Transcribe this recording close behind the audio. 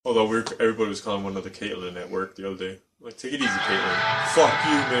Although everybody was calling one of the Caitlyn at work the other day. Like, take it easy, Caitlyn. Fuck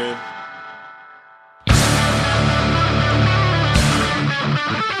you, man.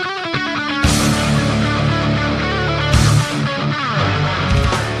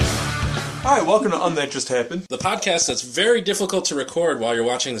 Alright, welcome to That Just Happened. The podcast that's very difficult to record while you're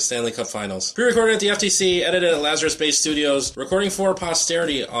watching the Stanley Cup Finals. Pre-recorded at the FTC, edited at Lazarus Bay Studios, recording for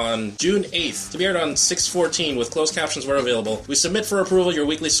posterity on June 8th, to be aired on 6/14 with closed captions where available. We submit for approval your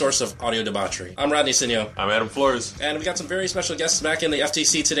weekly source of audio debauchery. I'm Rodney Sinio. I'm Adam Flores. And we got some very special guests back in the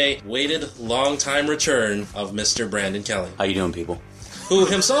FTC today. Waited long-time return of Mr. Brandon Kelly. How you doing, people? Who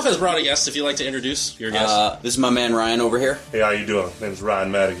himself has brought a guest, if you'd like to introduce your guest. This is my man Ryan over here. Hey, how you doing? My name's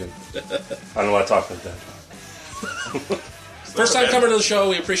Ryan Madigan. I don't know why I talk like that. First time comer to the show.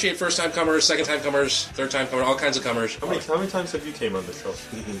 We appreciate first time comers, second time comers, third time comers, all kinds of comers. How many times have you came on the show?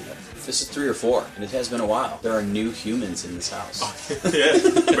 This is 3 or 4, and it has been a while. There are new humans in this house. Yeah,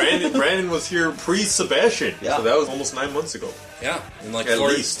 Brandon was here pre-Sebastian. Yeah. So that was almost 9 months ago. Yeah, in like At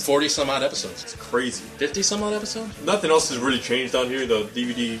 40 least. 40 some odd episodes. It's crazy. 50 some odd episodes? Nothing else has really changed down here. The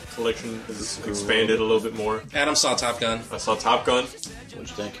DVD collection has expanded a little bit more. Adam saw Top Gun. I saw Top Gun. What'd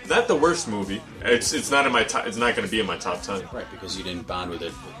you think? Not the worst movie. It's not in my top. It's not going to be in my top 10. Right, because you didn't bond with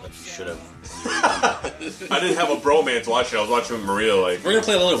it like you should have. I didn't have a bromance watching. I was watching with Maria. Like, We're going to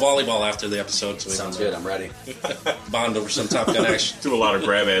play a little volleyball after the episode. So we Sounds can good. I'm ready. bond over some Top Gun action. do a lot of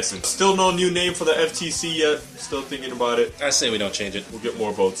grab assing. Still no new name for the FTC yet. Still thinking about it. I say we don't change it. We'll get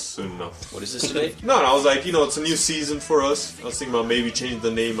more votes soon enough. What is this today? No, I was like, it's a new season for us. I was thinking about maybe changing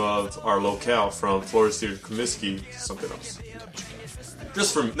the name of our locale from Flores to Comiskey to something else.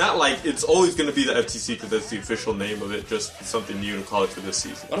 Just from, not like it's always going to be the FTC because that's the official name of it, just something new to call it for this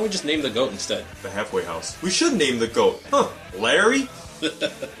season. Why don't we just name the GOAT instead? The Halfway House. We should name the GOAT. Huh. Larry?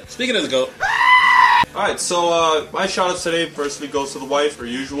 Speaking of the GOAT. Alright, so my shout-out today firstly goes to the wife, per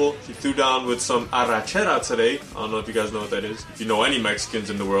usual. She threw down with some arrachera today. I don't know if you guys know what that is. If you know any Mexicans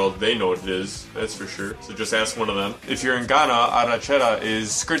in the world, they know what it is. That's for sure. So just ask one of them. If you're in Ghana, arrachera is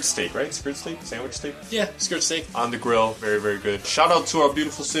skirt steak, right? Skirt steak? Sandwich steak? Yeah, skirt steak. On the grill. Very, very good. Shout-out to our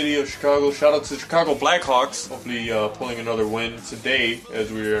beautiful city of Chicago. Shout-out to the Chicago Blackhawks. Hopefully pulling another win today,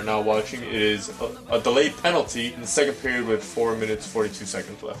 as we are now watching. It is a delayed penalty in the second period with 4 minutes, 42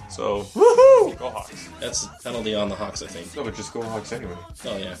 seconds left. So, woohoo! Go Hawks. That's a penalty on the Hawks, I think. No, but just go Hawks anyway.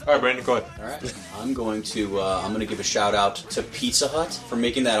 Oh, yeah. All right, Brandon, go ahead. All right. I'm going to give a shout out to Pizza Hut for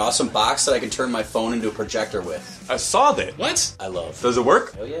making that awesome box that I can turn my phone into a projector with. I saw that. What? I love. Does it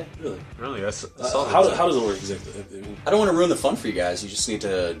work? Oh yeah. Really? I saw that. How does it work exactly? I don't want to ruin the fun for you guys. You just need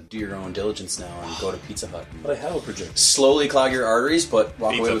to do your own diligence now and go to Pizza Hut. But I have a projector. Slowly clog your arteries, but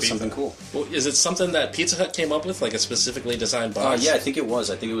walk away with Pizza. something cool. Well, is it something that Pizza Hut came up with, like a specifically designed box? Yeah, I think it was.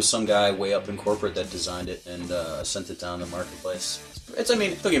 I think it was some guy way up in corporate that designed it and sent it down the marketplace. Don't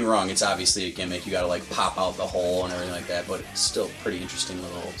get me wrong, it's obviously a gimmick. You gotta, pop out the hole and everything like that, but it's still a pretty interesting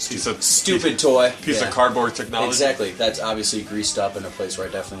little stupid toy. Piece of cardboard technology. Exactly. That's obviously greased up in a place where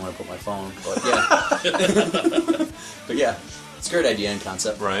I definitely want to put my phone, but yeah. But yeah, it's a great idea and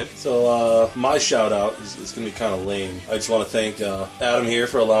concept. Right. So, my shout out is going to be kind of lame. I just want to thank Adam here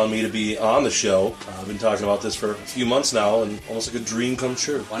for allowing me to be on the show. I've been talking about this for a few months now, and almost like a dream come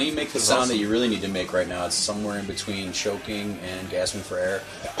true. Why don't you make the sound that you really need to make right now? It's somewhere in between choking and gasping for air.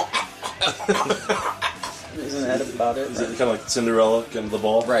 Isn't that about it? Is it kind of like Cinderella getting the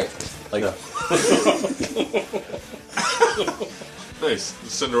ball? Right. Like. Yeah. Nice. The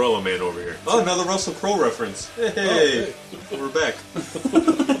Cinderella man over here. Oh, another Russell Crowe reference. Hey, we're back.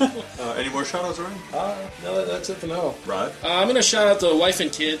 Any more shout-outs, Ryan? No, that's it for now. Rod? I'm going to shout out the wife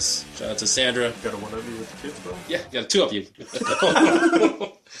and kids. Shout out to Sandra. Got a one of you with the kids, bro? Yeah, got two of you.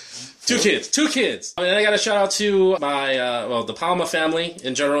 Two kids. I mean, I got to shout out to my, the Palma family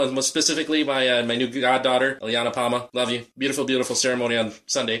in general, and most specifically my new goddaughter, Eliana Palma. Love you. Beautiful, beautiful ceremony on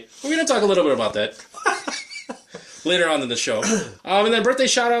Sunday. We're going to talk a little bit about that later on in the show. And then birthday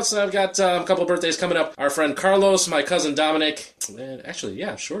shout-outs. I've got a couple of birthdays coming up. Our friend Carlos, my cousin Dominic. And actually,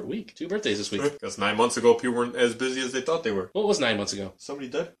 yeah, short week. 2 birthdays this week. Because 9 months ago, people weren't as busy as they thought they were. What was 9 months ago? Somebody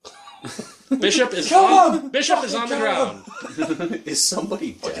dead? Bishop is on the ground. Is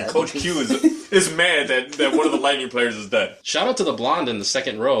somebody dead? Coach Q is mad that one of the Lightning players is dead. Shout out to the blonde in the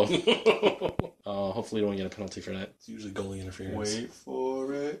second row. Hopefully we don't get a penalty for that. It's usually goalie interference. Wait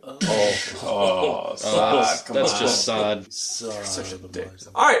for it. That's just sod. Such a dick.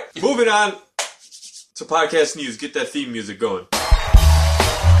 All right, moving on to podcast news. Get that theme music going.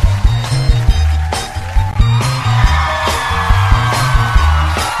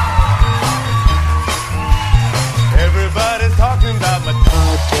 Everybody's talking about my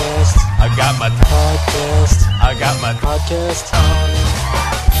podcast. I got my podcast. I got my podcast.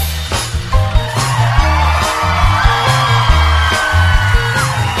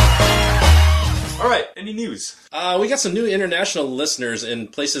 news? We got some new international listeners in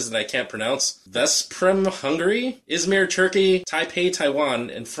places that I can't pronounce. Veszprém, Hungary, Izmir, Turkey, Taipei, Taiwan,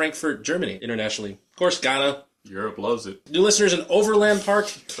 and Frankfurt, Germany, internationally. Of course, Ghana. Europe loves it. New listeners in Overland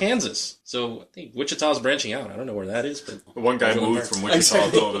Park, Kansas. So I think Wichita's branching out. I don't know where that is, but One guy Overland moved Park. from Wichita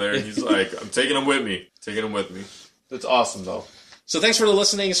to over there, and he's like, I'm taking him with me. That's awesome, though. So thanks for the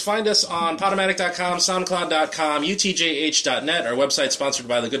listenings. Find us on Podomatic.com, SoundCloud.com, UTJH.net. Our website sponsored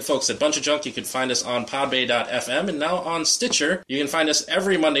by the good folks at Bunch of Junk. You can find us on Podbay.fm and now on Stitcher. You can find us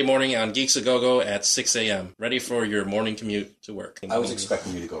every Monday morning on Geeks A Go-Go at 6 a.m. Ready for your morning commute to work. I was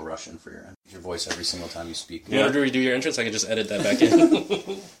expecting you to go Russian for your voice every single time you speak. You want to redo your entrance? I can just edit that back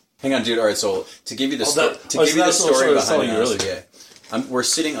in. Hang on, dude. All right, so to give you the story behind this, we're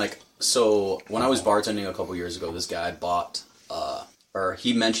sitting so when I was bartending a couple years ago, this guy bought.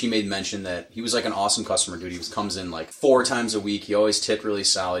 He made mention that he was like an awesome customer, dude. He comes in like 4 times a week. He always tipped really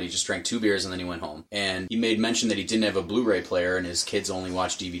solid. He just drank 2 beers and then he went home. And he made mention that he didn't have a Blu-ray player and his kids only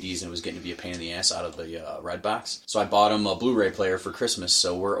watched DVDs and it was getting to be a pain in the ass out of the red box. So I bought him a Blu-ray player for Christmas.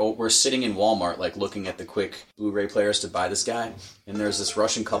 So we're sitting in Walmart like looking at the quick Blu-ray players to buy this guy. And there's this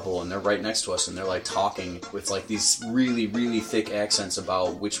Russian couple and they're right next to us and they're like talking with like these really, really thick accents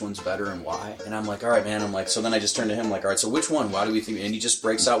about which one's better and why. And I'm like, all right, man. I'm like, so then I just turned to him like, all right, so which one? Why do we think? And he just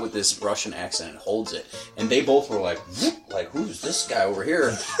breaks out with this Russian accent and holds it. And they both were like, who's this guy over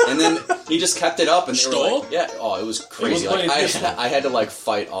here? And then he just kept it up and they were like, yeah. Oh, it was crazy. I had to like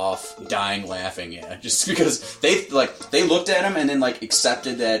fight off dying laughing, just because they looked at him and then like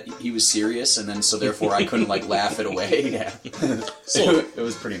accepted that he was serious and then so therefore I couldn't like laugh it away. So it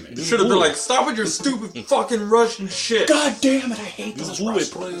was pretty amazing. You should have been like, stop with your stupid fucking Russian shit. God damn it, I hate those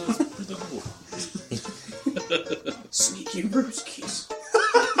Russians. Sneaky Ruskies.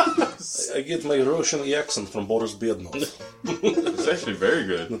 I get my Russian accent from Boris Bednov. It's actually very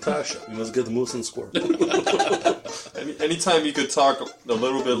good. Natasha, you must get the moose and squirt. Anytime you could talk a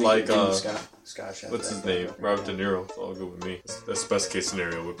little bit like, Scotch. what's his name? Robert De Niro. It's all good with me. That's the best case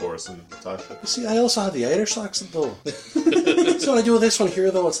scenario with Boris and Natasha. You see, I also have the Irish accent, though. So when I do this one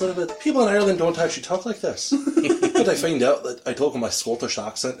here, though, it's a little bit... People in Ireland don't actually talk like this. But I find out that I talk in my Scottish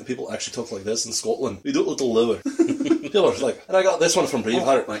accent, and people actually talk like this in Scotland. We do it a little lower. People are like, and I got this one from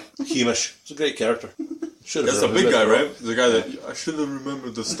Braveheart, like, Hamish. It's a great character. That's a big guy, right? The guy that... I should have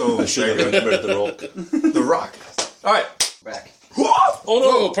remembered the stone. I should have remembered the rock. The Rock. Alright. Back. Oh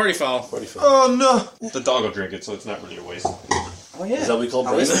no, party foul. Oh no. The dog will drink it, so it's not really a waste. Oh yeah. Is that what we call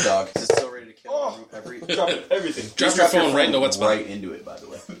How is Bryce? the dog? Is it still ready to kill Dropping everything. Drop your phone right into what's right into it, by the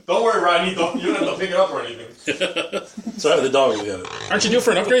way. Don't worry, Rodney. You don't have to pick it up or anything. Sorry, the dog will get it. Aren't you due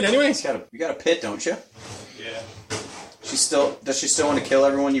for an upgrade anyway? You got a pit, don't you? Yeah. Does she still want to kill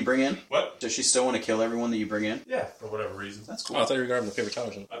everyone you bring in? What? Does she still want to kill everyone that you bring in? Yeah, for whatever reason. That's cool. Oh, I thought you were grabbing the paper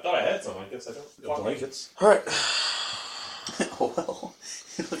towels. I thought I had some. I guess I don't. Got blankets. Alright. Oh well,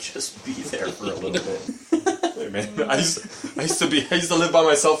 it'll just be there for a little bit. Hey man, I used to live by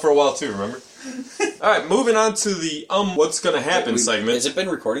myself for a while too. Remember? All right, moving on to the what's gonna happen segment. Has it been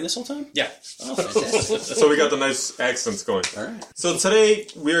recording this whole time? Yeah. Oh, fantastic. So we got the nice accents going. All right. So today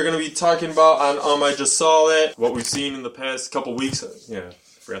we are gonna be talking about on I Just Saw That, what we've seen in the past couple weeks. Yeah.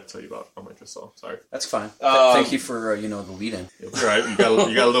 Forgot to tell you about I Just Saw. Sorry. That's fine. Thank you for the lead-in. All right, you got a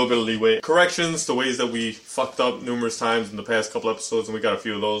little bit of leeway. Corrections, the ways that we fucked up numerous times in the past couple episodes, and we got a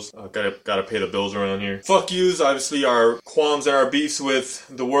few of those. Gotta pay the bills around here. Fuck yous, obviously our qualms and our beefs with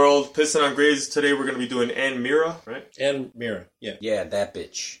the world. Pissing on grades. Today we're gonna be doing Ann Mira, right? And Mira, yeah. Yeah, that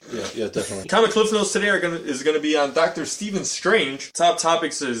bitch. Yeah, definitely. Comic Cliff Notes today is gonna be on Dr. Stephen Strange. Top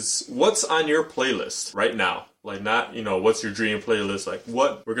topics is what's on your playlist right now. Like, not, what's your dream playlist? Like,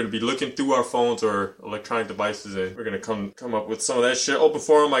 what? We're going to be looking through our phones or electronic devices, and we're going to come up with some of that shit. Open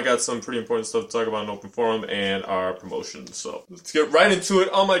forum, I got some pretty important stuff to talk about in open forum and our promotions. So, let's get right into it.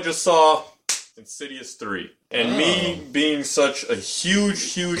 I just saw Insidious 3. And me being such a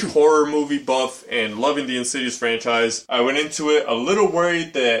huge horror movie buff and loving the Insidious franchise, I went into it a little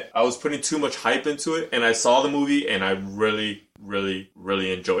worried that I was putting too much hype into it, and I saw the movie and I really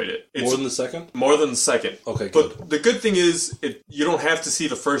enjoyed it. More than the second? More than the second. Okay, good. But the good thing is, you don't have to see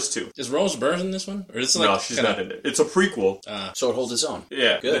the first two. Is Rose Byrne in this one? Or is it No, she's not in it. It's a prequel. So it holds its own.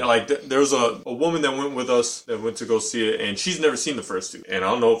 Yeah. Good. Like, there was a woman that went with us that went to go see it, and she's never seen the first two. And I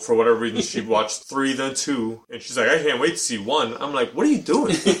don't know, for whatever reason, she watched 3, then 2, and she's like, I can't wait to see 1. I'm like, what are you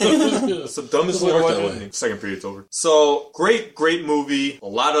doing? It's the dumbest thing I've ever done. Second period's over. So, great movie. A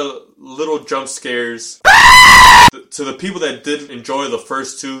lot of little jump scares. To the people that did enjoy the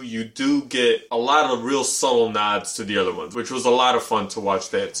first two, you do get a lot of real subtle nods to the other ones, which was a lot of fun to watch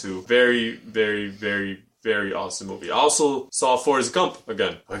that too. Very awesome movie. I also saw Forrest Gump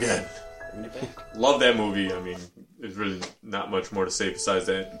again. Bringing it back. Love that movie. I mean, there's really not much more to say besides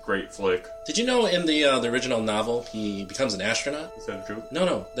that great flick. Did you know in the original novel he becomes an astronaut? Is that true?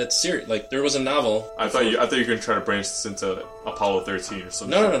 No, that's serious. Like there was a novel. I thought you were going to try to branch this into Apollo 13 or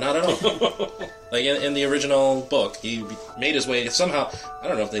something. No, not at all. Like in the original book, he made his way somehow. I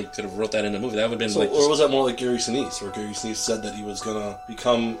don't know if they could have wrote that in the movie. That would have been So, or was that more like Gary Sinise, where Gary Sinise said that he was gonna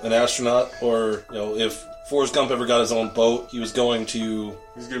become an astronaut, or if Forrest Gump ever got his own boat, he was going to.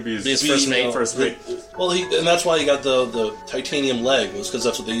 He's going to be his first mate. First mate. Well, and that's why he got the titanium leg, was because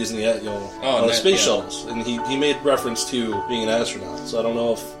that's what they use in the space shuttles, and he made reference to being an astronaut. So I don't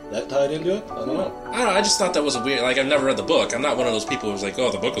know if that tied into it. I don't know. I just thought that was a weird. Like I've never read the book. I'm not one of those people who was like,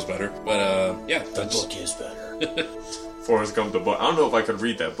 oh, the book was better. But yeah, The book is better. Forrest Gump the book. I don't know if I could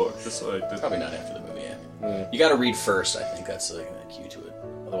read that book. Just like this. Probably not after the movie, yeah. You gotta read first, I think. That's like the key to it.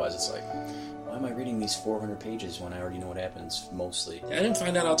 Otherwise, it's like, why am I reading these 400 pages when I already know what happens, mostly? I didn't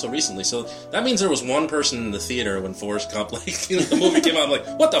find that out till recently. So that means there was one person in the theater when Forrest Gump, the movie came out. I'm like,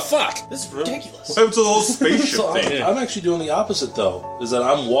 what the fuck? This is ridiculous. What happened to the whole spaceship So thing? I'm actually doing the opposite, though, is that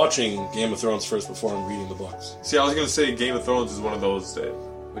I'm watching Game of Thrones first before I'm reading the books. See, I was going to say Game of Thrones is one of those that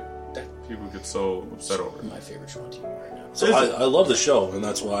people get so upset over. My favorite show on TV right now. So I love the show, and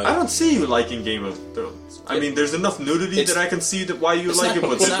that's why. I don't see you liking Game of Thrones. I mean, there's enough nudity that I can see that why you like it,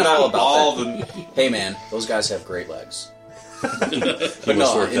 but it's not all about all that. the... Hey man, those guys have great legs. But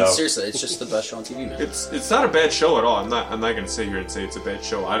no, seriously, it's just the best show on TV, man. It's not a bad show at all. I'm not gonna sit here and say it's a bad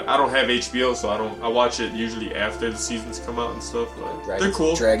show. I don't have HBO, so I watch it usually after the seasons come out and stuff. But they're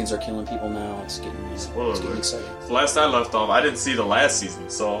cool. Dragons are killing people now. It's getting exciting. The last I left off, I didn't see the last season,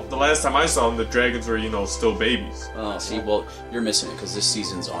 so the last time I saw them, the dragons were still babies. Oh, see, well, you're missing it because this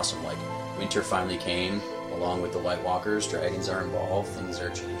season's awesome. Like, winter finally came, along with the White Walkers. Dragons are involved. Things are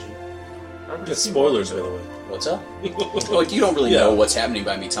changing. Get spoilers, by the way. What's up? Like, you don't really know what's happening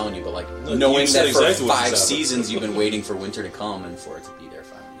by me telling you, but like knowing that for exactly 5 seasons you've been waiting for winter to come and for it to be there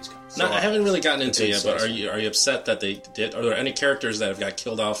finally. No, I haven't really gotten into it yet, but are you upset that they did? Are there any characters that have got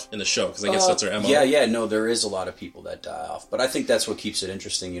killed off in the show? Because I guess that's their MO. Yeah, no, there is a lot of people that die off, but I think that's what keeps it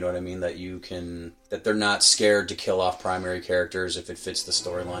interesting. You know what I mean? That they're not scared to kill off primary characters if it fits the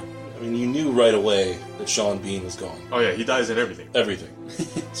storyline. I mean, you knew right away that Sean Bean was gone. Oh yeah, he dies in everything. Everything.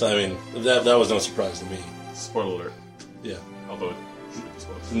 So I mean, that was no surprise to me. Spoiler alert. Yeah. Although,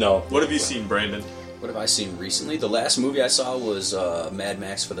 no. What have you seen, Brandon? What have I seen recently? The last movie I saw was Mad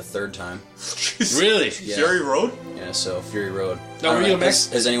Max for the 3rd time. Really? Yeah. Fury Road? Yeah, so Fury Road. No, were you a Max?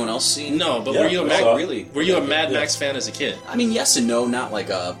 Has anyone else seen? No, but Yeah, were you a Mad Max fan as a kid? I mean, yes and no. Not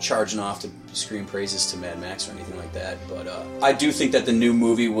like charging off to scream praises to Mad Max or anything like that. But I do think that the new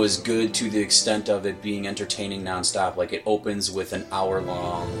movie was good to the extent of it being entertaining nonstop. Like, it opens with an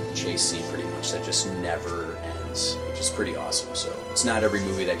hour-long chase scene, pretty much, that just never ends, which is pretty awesome. So it's not every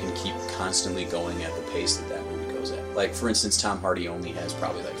movie that can keep constantly going at the pace that movie goes at. Like, for instance, Tom Hardy only has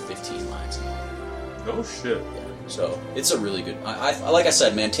probably like 15 lines in it. Oh shit. Yeah. So it's a really good. I like I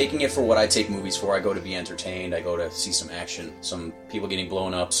said, man, taking it for what I take movies for. I go to be entertained. I go to see some action, some people getting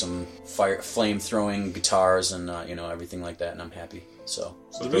blown up, some flame throwing guitars, and everything like that, and I'm happy. So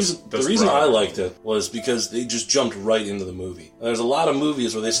the reason I liked it was because they just jumped right into the movie. And there's a lot of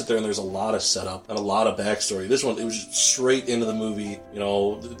movies where they sit there and there's a lot of setup and a lot of backstory. This one, it was just straight into the movie.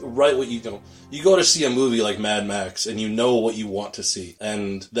 Right what you go to see a movie like Mad Max and you know what you want to see,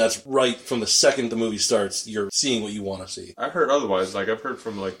 and that's right from the second the movie starts. You're seeing what you want to see. I heard otherwise. Like, I've heard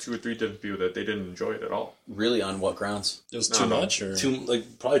from like 2 or 3 different people that they didn't enjoy it at all. Really, on what grounds? It was too much, or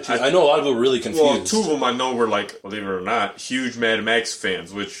Probably too. I know a lot of people were really confused. Well, 2 of them I know were like, believe it or not, huge Mad Max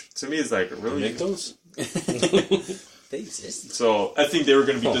fans, which to me is like really. Make those? They exist. So I think they were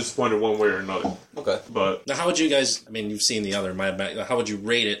going to be disappointed one way or another. Okay. But now, how would you guys? I mean, you've seen the other Mad Max. How would you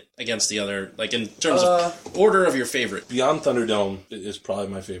rate it against the other? Like in terms of order of your favorite. Beyond Thunderdome is probably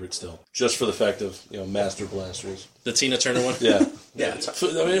my favorite still, just for the fact of Master Blasters. The Tina Turner one. Yeah. Yeah.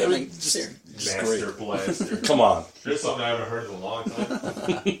 I mean, just Master Blaster. Come on. There's something I haven't heard in a long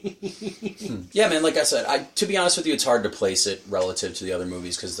time. Yeah, man, like I said, to be honest with you, it's hard to place it relative to the other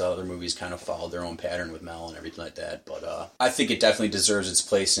movies because the other movies kind of followed their own pattern with Mel and everything like that. But I think it definitely deserves its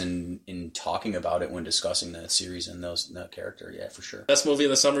place in talking about it when discussing that series and that character. Yeah, for sure. Best movie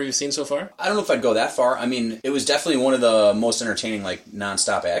of the summer you've seen so far? I don't know if I'd go that far. I mean, it was definitely one of the most entertaining, like,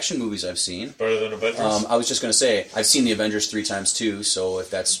 non-stop action movies I've seen. Better than Avengers? I was just going to say, I've seen the Avengers 3 times too, so if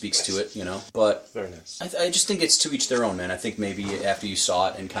that speaks to it, But very nice. I just think it's to each their own, man. I think maybe after you saw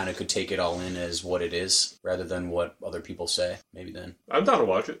it and kind of could take it all in as what it is, rather than what other people say, maybe then. I'm down to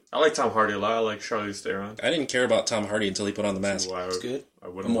watch it. I like Tom Hardy a lot. I like Charlize Theron. I didn't care about Tom Hardy until he put on the mask. It's good. I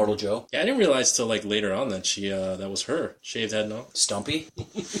wouldn't. Immortal Joe. Yeah, I didn't realize till like later on that she that was her. Shaved head and all. Stumpy.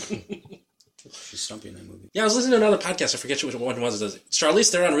 She's stumpy in that movie. Yeah, I was listening to another podcast. I forget which one it was. Charlize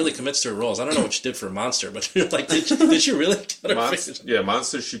Theron really commits to her roles. I don't know what she did for Monster, but like, did she really cut her face? Yeah,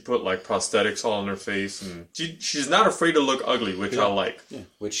 Monster, she put like prosthetics all on her face, and she's not afraid to look ugly, which I like. Yeah,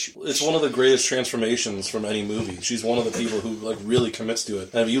 which it's one of the greatest transformations from any movie. She's one of the people who like really commits to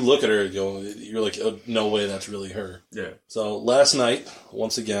it. And if you look at her, you're like, oh, no way, that's really her. Yeah. So last night,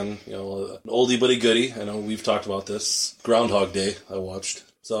 once again, an oldie but a goodie. I know we've talked about this. Groundhog Day, I watched.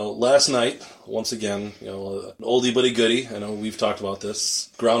 So last night, once again, an oldie but a goodie. I know we've talked about this.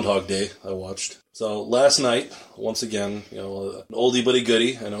 Groundhog Day, I watched. So last night, once again, an oldie but a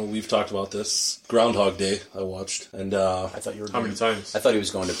goodie. I know we've talked about this. Groundhog Day, I watched. And I thought you were. How many times? I thought he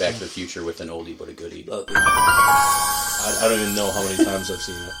was going to Back to the Future with an oldie but a goodie. I don't even know how many times I've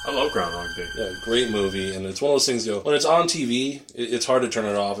seen it. I love Groundhog Day. Yeah, great movie, and it's one of those things. When it's on TV, it's hard to turn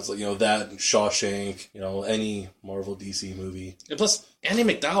it off. It's like that and Shawshank, any Marvel DC movie. And plus, Annie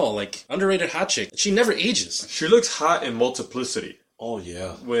McDowell, like underrated hot chick. She never ages. She looks hot in Multiplicity. Oh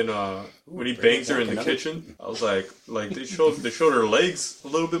yeah. When he bangs her in the kitchen, I was like they showed her legs a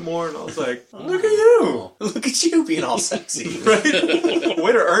little bit more, and I was like, look at you, Look at you being all sexy. right?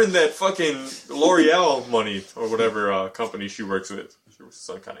 Way to earn that fucking L'Oreal money or whatever company she works with. She was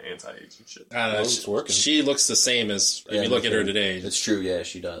some kind of anti-aging shit. It's working. She looks the same as if you look at her today. It's true, yeah,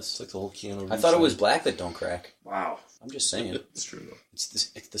 she does. It's like the whole Keanu Reeves I thought it was thing. black that don't crack. Wow, I'm just saying. it's true though. It's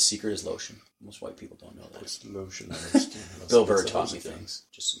the secret is lotion. Most white people don't know that. It's lotion. Bill Burr taught me things.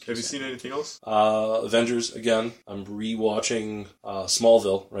 Just Have you seen anything else? Avengers again. I'm rewatching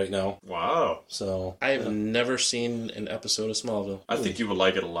Smallville right now. Wow, So I've never seen an episode of Smallville. I think you would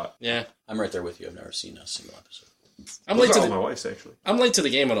like it a lot. Yeah, I'm right there with you. I've never seen a single episode. I'm Those late are to all my the wife's actually. I'm late to the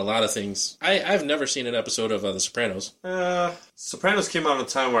game on a lot of things. I've never seen an episode of The Sopranos. Sopranos came out at a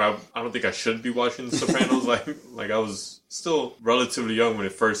time where I don't think I should be watching The Sopranos. like I was still relatively young when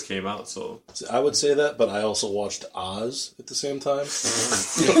it first came out, so I would say that, but I also watched Oz at the same time.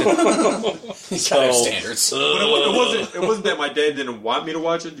 He's got their standards. But it wasn't that my dad didn't want me to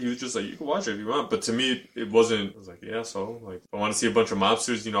watch it. He was just like, you can watch it if you want. But to me, it wasn't. I was like, yeah, so like, if I want to see a bunch of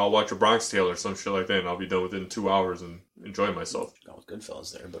mobsters, I'll watch a Bronx Tale or some shit like that, and I'll be done within 2 hours and enjoy myself. Gone with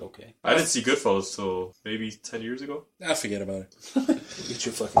Goodfellas there, but okay. I didn't see Goodfellas till maybe 10 years ago. I forget about it. Get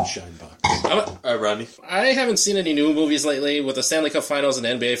your fucking shine box. All right, Rodney. I haven't seen any new movies lately. With the Stanley Cup Finals and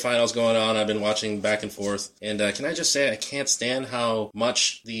NBA Finals going on, I've been watching back and forth. And can I just say, I can't stand how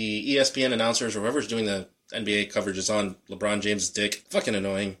much the ESPN announcers or whoever's doing the NBA coverage is on LeBron James' dick. Fucking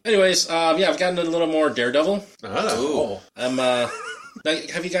annoying. Anyways, I've gotten a little more Daredevil. Oh. Now,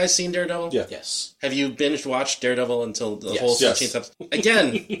 have you guys seen Daredevil? Yeah. Yes. Have you binge watched Daredevil until the Yes. whole Yes. 13th episode?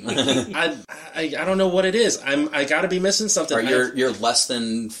 Again, I don't know what it is. I gotta be missing something. All right, you're less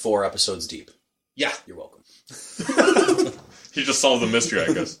than 4 episodes deep. Yeah. You're welcome. He just solved the mystery,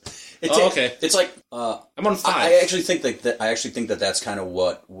 I guess. Okay. It's like I'm on 5. I actually think that that's kind of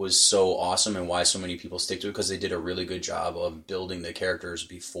what was so awesome and why so many people stick to it, because they did a really good job of building the characters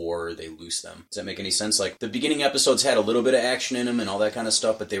before they loose them. Does that make any sense? Like the beginning episodes had a little bit of action in them and all that kind of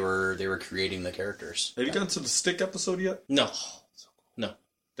stuff, but they were creating the characters. Have you gotten to the Stick episode yet? No.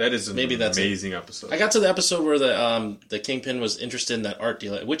 That is an Maybe that's amazing episode. I got to the episode where the Kingpin was interested in that art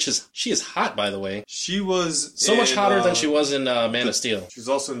dealer, she is hot, by the way. She was So much hotter than she was in Man of Steel. She was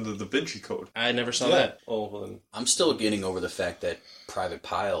also in the Da Vinci Code. I never saw that. Oh, well then. I'm still getting over the fact that Private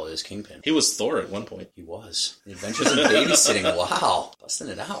Pyle is Kingpin. He was Thor at one point. He was. The Adventures in Babysitting. Wow. Busting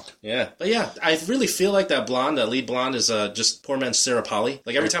it out. Yeah. But yeah, I really feel like that lead blonde is just poor man's Sarah Polly.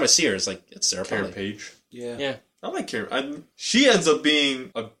 Like every time I see her, it's like, it's Sarah Karen Polly. Page. Yeah. I like Karen. She ends up being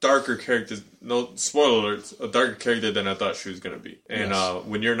a darker character. No, spoiler alerts. A darker character than I thought she was going to be. And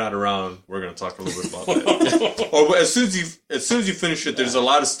when you're not around, we're going to talk a little bit about that. Or as soon as you finish it, there's a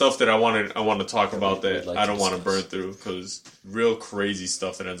lot of stuff that I want to talk about that I don't want to burn through, because real crazy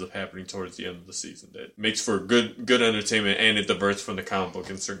stuff that ends up happening towards the end of the season that makes for good entertainment, and it diverts from the comic book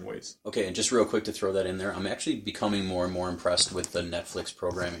in certain ways. Okay, and just real quick to throw that in there, I'm actually becoming more and more impressed with the Netflix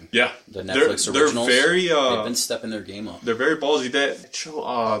programming. Yeah, The Netflix originals. They're very they've been stepping their game up. They're very ballsy. That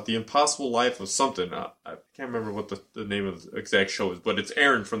show, The Impossible Life of something. I can't remember what the name of the exact show is, but it's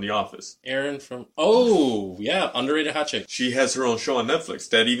Erin from The Office. Erin from... Oh, yeah. Underrated hot chick. She has her own show on Netflix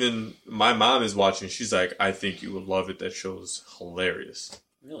that even my mom is watching. She's like, I think you would love it. That show's hilarious.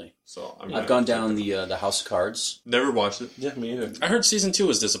 Really? So I've gone down the House of Cards. Never watched it. Yeah, me either. I heard season 2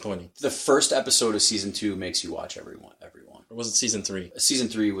 was disappointing. The first episode of season 2 makes you watch everyone. Or was it season 3? Season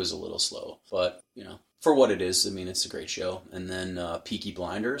 3 was a little slow, but For what it is, I mean, it's a great show. And then Peaky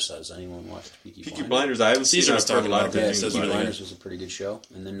Blinders. Has anyone watched Peaky Blinders? I haven't seen Caesar was that. I've heard talking a lot about of that. good Peaky things about it. Blinders was a pretty good show.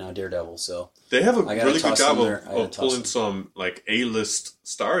 And then now Daredevil, so... They have a I gotta really good toss job them there. I gotta of toss pulling them. some like A-list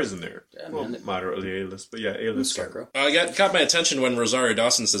stars in there. Yeah, Well, man. moderately A-list, but yeah, A-list. Scarecrow. Caught my attention when Rosario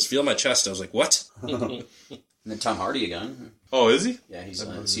Dawson says, "Feel my chest." I was like, "What?" And then Tom Hardy again. Oh, is he? Yeah, he's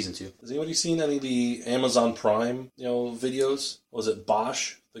on season 2. Has anybody seen any of the Amazon Prime, videos? Was it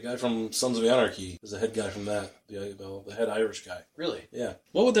Bosch? The guy from Sons of Anarchy is the head guy from that. The head Irish guy. Really? Yeah.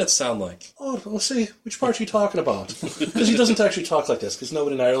 What would that sound like? Oh, let's see. Which part are you talking about? Because he doesn't actually talk like this, because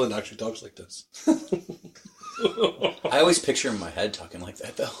nobody in Ireland actually talks like this. I always picture him in my head talking like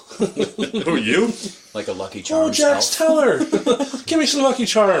that, though. Who, you? Like a Lucky Oh, Charms Jax elf. Teller! Give me some Lucky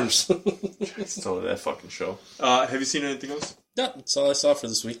Charms. So that fucking show. Have you seen anything else? No, that's all I saw for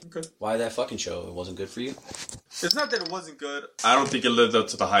this week. Okay. Why that fucking show? It wasn't good for you? It's not that it wasn't good. I don't think it lived up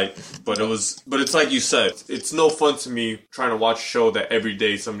to the hype, but it was. But it's like you said, it's no fun to me trying to watch a show that every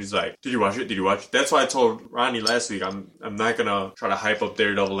day somebody's like, "Did you watch it? Did you watch it?" That's why I told Rodney last week I'm not gonna try to hype up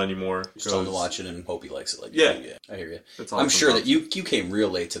Daredevil anymore. Just tell him to watch it and hope he likes it. Like Yeah. you. I hear you. That's all I'm it sure comes that you came real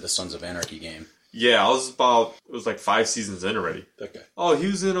late to the Sons of Anarchy game. Yeah, it was like 5 seasons in already. That guy. Oh, he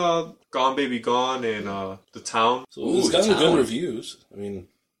was in Gone Baby Gone and The Town. So it's The gotten Town. good reviews. I mean,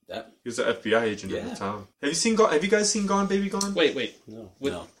 That He was an FBI agent in Yeah. The Town. Have you guys seen Gone Baby Gone? Wait. no.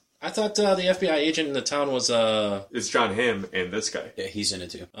 no. I thought the FBI agent in the town was It's John Hamm and this guy. Yeah, he's in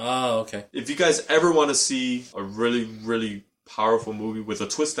it too. Oh, okay. If you guys ever want to see a really, really powerful movie with a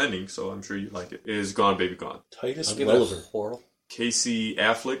twist ending, so I'm sure you like it, is Gone Baby Gone. Titus I'll give it a Welliver. whirl. Casey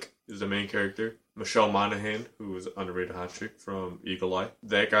Affleck is the main character. Michelle Monaghan, who was an underrated hot chick from Eagle Eye.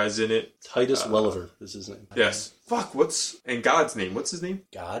 That guy's in it. Titus Welliver is his name. Yes. Fuck, and God's name. What's his name?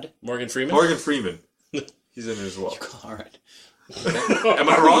 God? Morgan Freeman? Morgan Freeman. He's in it as well. All right. Am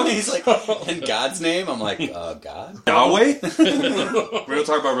I wrong? He's like, in God's name? I'm like, God? Yahweh? We don't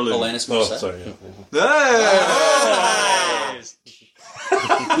talk about religion. Alanis Oh, Morissette? sorry. Yeah.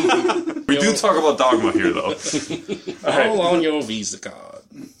 Hey! We do talk about dogma here, though. All on your Visa card.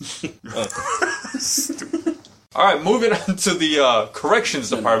 All right, moving on to the corrections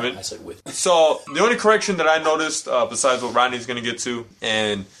department. I said with. So, the only correction that I noticed, besides what Rodney's going to get to,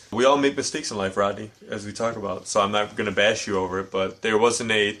 and we all make mistakes in life, Rodney, as we talk about, so I'm not going to bash you over it, but there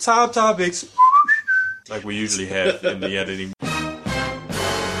wasn't a top topics like we usually have in the editing.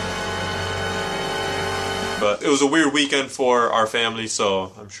 But it was a weird weekend for our family,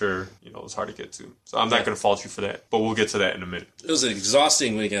 so I'm sure, it was hard to get to. So I'm not going to fault you for that, but we'll get to that in a minute. It was an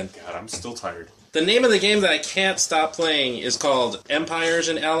exhausting weekend. God, I'm still tired. The name of the game that I can't stop playing is called Empires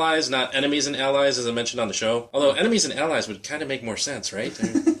and Allies, not Enemies and Allies, as I mentioned on the show. Although Enemies and Allies would kind of make more sense, right?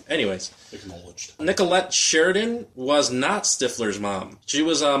 Anyways. Acknowledged. Nicolette Sheridan was not Stifler's mom. She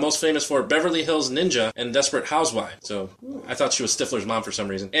was most famous for Beverly Hills Ninja and Desperate Housewife. So I thought she was Stifler's mom for some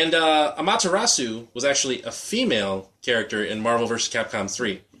reason. And Amaterasu was actually a female character in Marvel vs. Capcom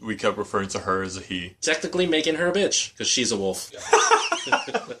 3. We kept referring to her as a he. Technically making her a bitch, because she's a wolf.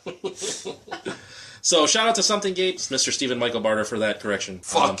 So, shout out to Something Gates, Mr. Stephen Michael Barter, for that correction.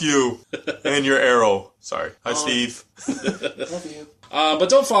 Fuck you. And your arrow. Sorry. Hi, Steve. Love you. But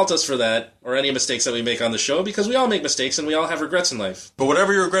don't fault us for that, or any mistakes that we make on the show, because we all make mistakes and we all have regrets in life. But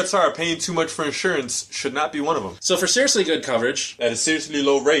whatever your regrets are, paying too much for insurance should not be one of them. So for seriously good coverage, At a seriously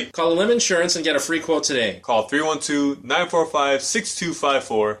low rate, call Lim Insurance and get a free quote today. call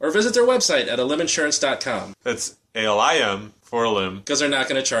 312-945-6254. Or visit their website at aliminsurance.com, That's ALIM for a limb. because they're not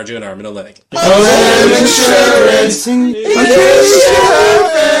going to charge you an arm and a leg.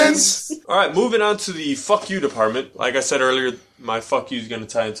 Alright, moving on to the fuck you department. Like I said earlier, my fuck you is going to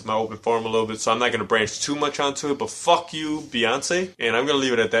tie into my open forum a little bit, so I'm not going to branch too much onto it, but fuck you, Beyonce. And I'm going to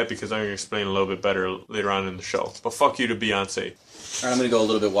leave it at that because I'm going to explain a little bit better later on in the show. But fuck you to Beyonce. All right, I'm going to go a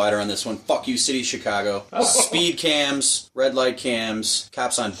little bit wider on this one. Fuck you, City of Chicago. Speed cams, red light cams,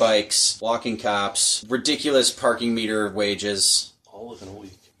 cops on bikes, walking cops, ridiculous parking meter wages. All within a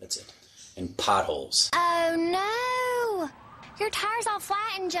week. That's it. And potholes. Oh no! Your tire's all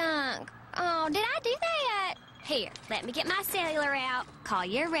flat and junk. Oh, did I do that? Here, let me get my cellular out. Call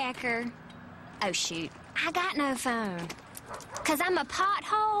your wrecker. Oh shoot, I got no phone. 'Cause I'm a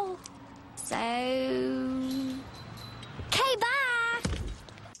pothole. So... Okay, bye!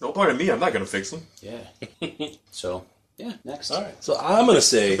 No point in me, I'm not going to fix them. Yeah. So, yeah, next. All right. So I'm going to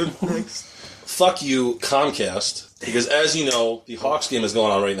say, fuck you, Comcast. Because as you know, the Hawks game is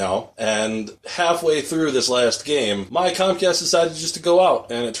going on right now. And halfway through this last game, my Comcast decided just to go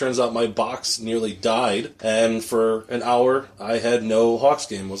out. And it turns out my box nearly died. And for an hour, I had no Hawks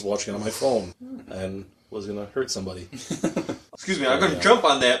game. Was watching it on my phone. And was going to hurt somebody. Excuse me, I'm going to jump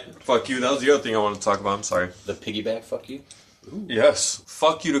on that. Fuck you. That was the other thing I wanted to talk about. I'm sorry. The piggyback, fuck you. Ooh. Yes.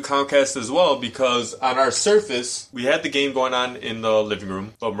 Fuck you to Comcast as well, because on our Surface, we had the game going on in the living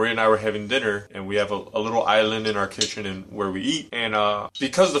room, but Maria and I were having dinner, and we have a little island in our kitchen and where we eat. And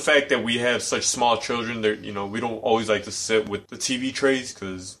because of the fact that we have such small children, we don't always like to sit with the TV trays,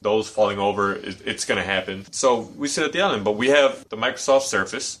 because those falling over, it's going to happen. So we sit at the island, but we have the Microsoft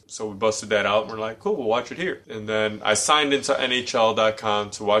Surface, so we busted that out, and we're like, cool, we'll watch it here. And then I signed into NHL.com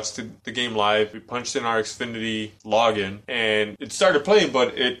to watch the game live. We punched in our Xfinity login, and it started playing,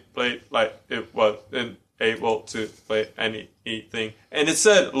 but it played like it wasn't able to play anything. And it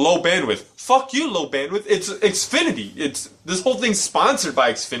said low bandwidth. Fuck you, low bandwidth. It's Xfinity. This whole thing's sponsored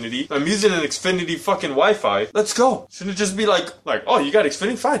by Xfinity. I'm using an Xfinity fucking Wi-Fi. Let's go. Shouldn't it just be like, oh, you got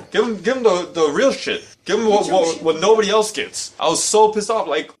Xfinity? Fine. Give them the real shit. Give them what nobody else gets. I was so pissed off.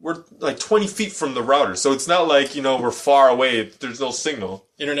 Like, we're like 20 feet from the router, so it's not like, we're far away. There's no signal.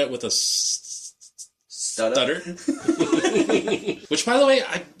 Internet with a stutter. Which, by the way,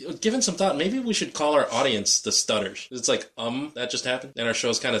 given some thought, maybe we should call our audience the Stutters. It's like, that just happened. And our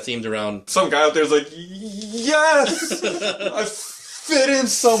show's kind of themed around... Some guy out there's like, yes! I fit in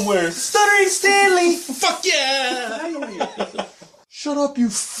somewhere. Stuttering Stanley! Fuck yeah! Shut up, you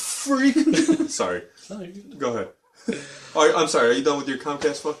freak. Sorry. Go ahead. I'm sorry, are you done with your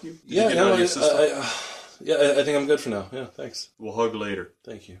Comcast fuck you? Yeah, I think I'm good for now. Yeah, thanks. We'll hug later.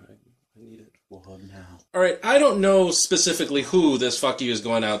 Thank you. I need it. We'll hug now. Alright, I don't know specifically who this fuck you is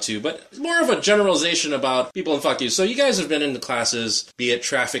going out to, but more of a generalization about people in fuck you. So you guys have been in the classes, be it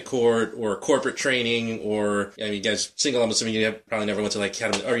traffic court or corporate training, or, you guys single, I'm assuming you probably never went to, like,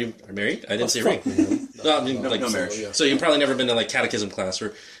 academy. Are you married? I didn't see a ring. No marriage. So you've probably never been to, like, catechism class,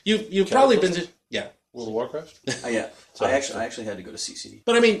 or you've probably been to, yeah. World of Warcraft? Yeah. I actually had to go to CCD.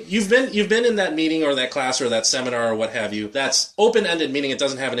 But I mean, you've been in that meeting or that class or that seminar or what have you. That's open-ended, meaning it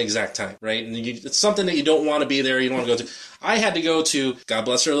doesn't have an exact time, right? And it's something that you don't want to be there, you don't want to go to. I had to go to, God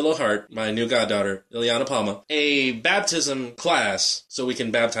bless her little heart, my new goddaughter, Ileana Palma, a baptism class so we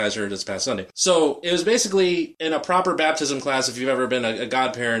can baptize her this past Sunday. So it was basically in a proper baptism class, if you've ever been a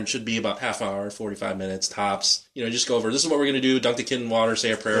godparent, should be about half hour, 45 minutes tops. Just go over, this is what we're going to do, dunk the kid in water,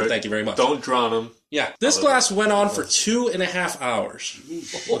 say a prayer, right. Thank you very much. Don't drown him. Yeah, this class went on for 2.5 hours,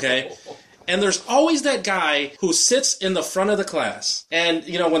 okay? And there's always that guy who sits in the front of the class. And,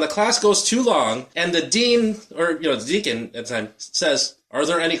 when the class goes too long, and the dean, or, the deacon at the time, says, are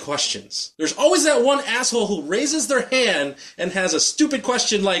there any questions? There's always that one asshole who raises their hand and has a stupid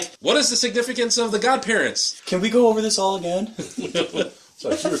question like, what is the significance of the godparents? Can we go over this all again?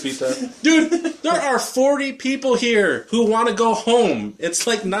 Sorry, can you repeat that? Dude, there are 40 people here who want to go home. It's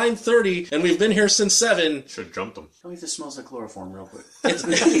like 9:30, and we've been here since 7. Should have jumped them. Tell me if this smells like chloroform real quick.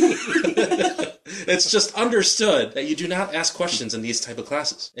 It's just understood that you do not ask questions in these type of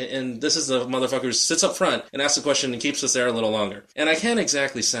classes. And this is the motherfucker who sits up front and asks a question and keeps us there a little longer. And I can't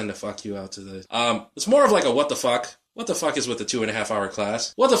exactly send a fuck you out to the... it's more of like a what the fuck. What the fuck is with the 2.5 hour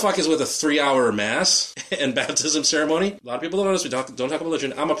class? What the fuck is with a 3 hour mass and baptism ceremony? A lot of people don't know this. We don't talk about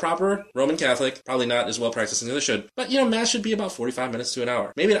religion. I'm a proper Roman Catholic. Probably not as well practiced as they should. But, mass should be about 45 minutes to an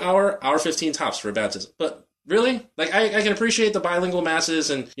hour. Maybe an hour 15 tops for a baptism. But really? Like, I can appreciate the bilingual masses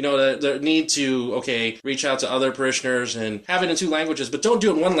and, the need to, reach out to other parishioners and have it in 2 languages, but don't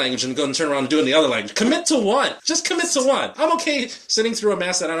do it in one language and go and turn around and do it in the other language. Commit to one. Just commit to one. I'm okay sitting through a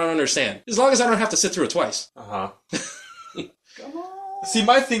mass that I don't understand, as long as I don't have to sit through it twice. Uh-huh. Come on. See,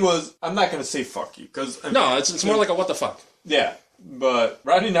 my thing was, I'm not going to say fuck you, because... No, it's more like a what the fuck. Yeah. But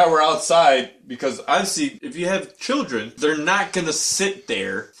Rodney and I were outside because obviously if you have children, they're not going to sit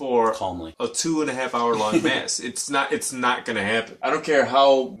there for calmly a 2.5 hour long mass. It's not going to happen. I don't care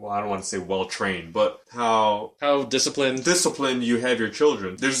how, I don't want to say well trained, but how disciplined you have your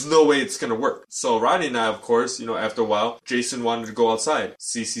children. There's no way it's going to work. So Rodney and I, of course, after a while, Jason wanted to go outside.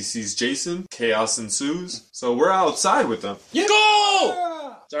 CCC's Jason, chaos ensues. So we're outside with them. Yeah.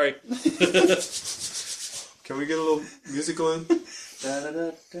 Go! Sorry. Can we get a little music going?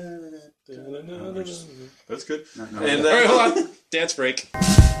 That's good. No. And then, all right, hold on. Dance break.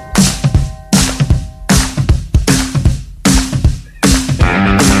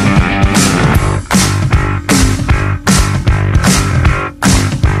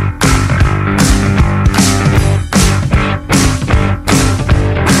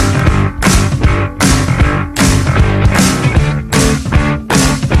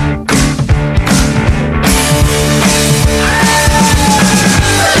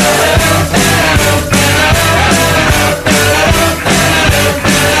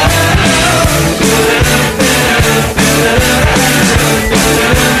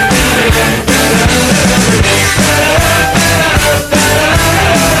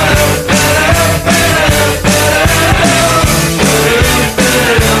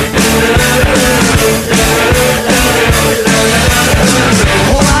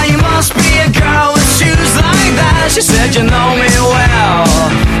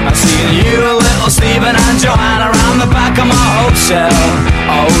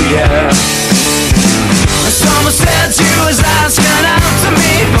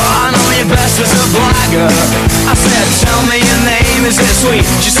 sweet.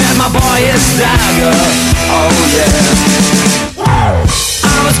 She said my boy is dagger. Oh yeah.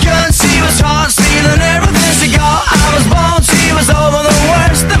 I was good, she was hot, stealing everything she got. I was bold, she was over the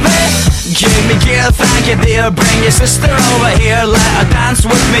worst of it. Give me gear, thank you dear. Bring your sister over here. Let her dance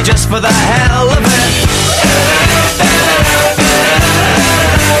with me just for the hell of it.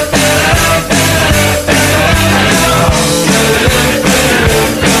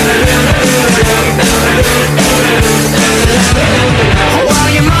 Well,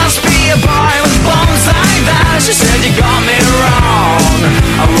 you must be a boy with bones like that. She said you got me wrong.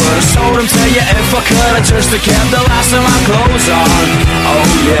 I would've sold him to you if I could've just kept the last of my clothes on. Oh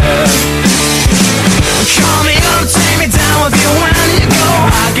yeah. Call me up, take me down with you when you go.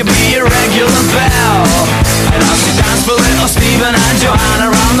 I could be your regular belle. And I'll see dance for little Stephen and Joanna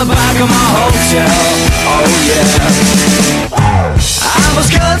around the back of my hotel. Oh yeah. I was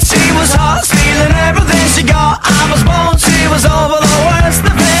good, she was hot, stealing everything she got. I was bold, she was over the worst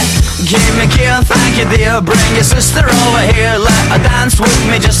of it. Give me gear, thank you dear. Bring your sister over here. Let her dance with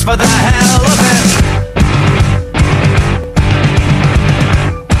me just for the hell of it.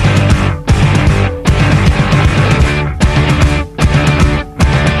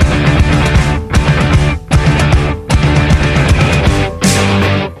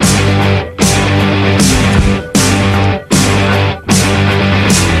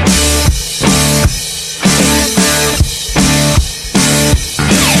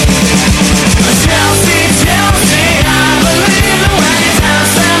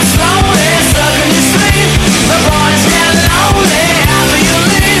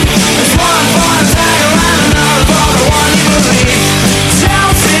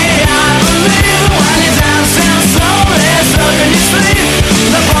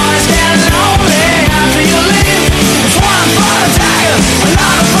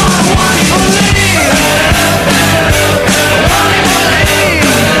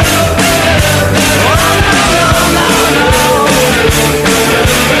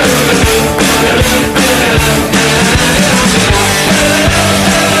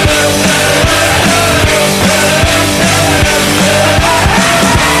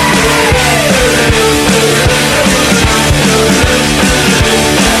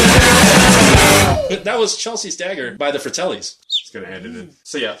 Was Chelsea's Dagger by the Fratellis. Just gonna hand it in.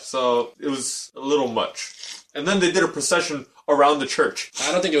 So yeah, so it was a little much. And then they did a procession around the church.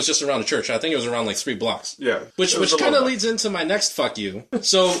 I don't think it was just around the church. I think it was around like 3 blocks. Yeah. Which kind of leads into my next fuck you.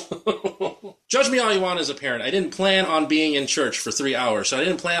 So, judge me all you want as a parent. I didn't plan on being in church for 3 hours, so I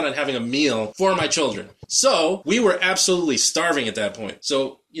didn't plan on having a meal for my children. So, we were absolutely starving at that point.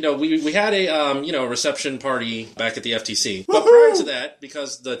 So, you know, we had a, reception party back at the FTC. But prior to that,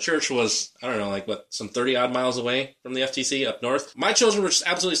 because the church was, I don't know, like, some 30-odd miles away from the FTC up north, my children were just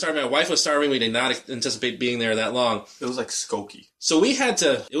absolutely starving. My wife was starving. We did not anticipate being there that long. It was like Skokie. So we had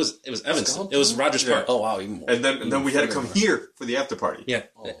to, it was Evanston. It was Rogers Park. Oh, wow. Even more. And then we had to come here for the after party. Yeah.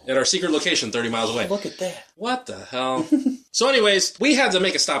 At our secret location 30 miles away. Look at that. What the hell? So anyways, we had to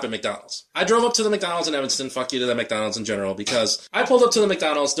make a stop at McDonald's. I drove up to the McDonald's in Evanston. Fuck you to the McDonald's in general, because I pulled up to the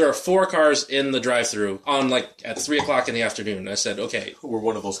McDonald's. There are 4 cars in the drive-thru on at 3 o'clock in the afternoon. I said, okay. We're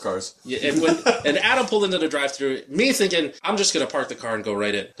one of those cars. Yeah, and Adam pulled into the drive-thru, me thinking, I'm just going to park the car and go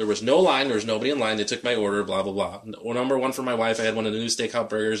right in. There was no line. There was nobody in line. They took my order, blah, blah, blah. Number 1 for my wife. I had one of the new steakhouse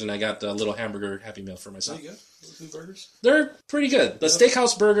burgers, and I got a little hamburger Happy Meal for myself. Pretty good. Those burgers? They're pretty good. The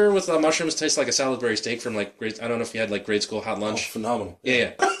steakhouse burger with mushrooms tastes like a Salisbury steak from grade. I don't know if you had grade school hot lunch. Oh, phenomenal.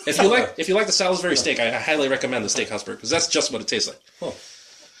 Yeah. If you like the Salisbury steak, I highly recommend the steakhouse burger because that's just what it tastes like. Oh.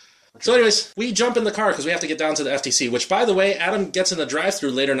 So anyways, we jump in the car because we have to get down to the FTC, which, by the way, Adam gets in the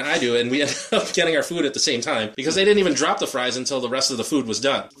drive-thru later than I do, and we end up getting our food at the same time because they didn't even drop the fries until the rest of the food was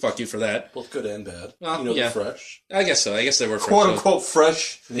done. Fuck you for that. Both good and bad. Well, they're yeah. fresh. I guess so. I guess they were fresh. Quote-unquote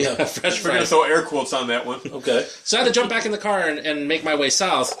fresh. Yeah, fresh We're going to fries. throw air quotes on that one. Okay. So I had to jump back in the car and make my way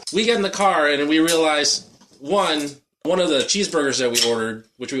south. We get in the car, and we realize, one of the cheeseburgers that we ordered,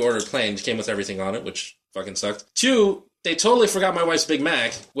 which we ordered plain, came with everything on it, which fucking sucked. 2, they totally forgot my wife's Big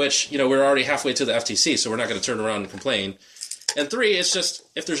Mac, which, we're already halfway to the FTC, so we're not going to turn around and complain. And 3, it's just,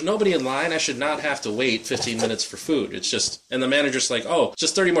 if there's nobody in line, I should not have to wait 15 minutes for food. It's just, and the manager's like, oh,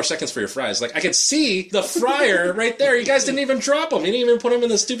 just 30 more seconds for your fries. I could see the fryer right there. You guys didn't even drop them. You didn't even put them in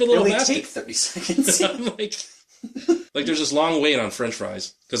the stupid little Only basket. take 30 seconds. I'm there's this long wait on French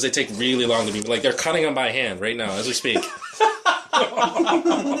fries because they take really long to be. They're cutting them by hand right now as we speak.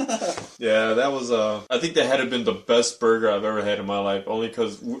 Yeah, that was, I think that had been the best burger I've ever had in my life, only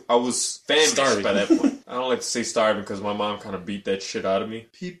because I was famished Starving. by that point. I don't like to say starving because my mom kind of beat that shit out of me.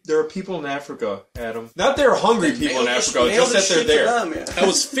 There are people in Africa, Adam. Not they're hungry people in Africa, just that they're there. I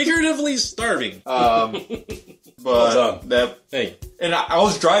was figuratively starving. But that... Hey. And I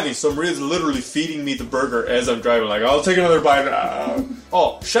was driving, so Maria's literally feeding me the burger as I'm driving. Like, I'll take another bite.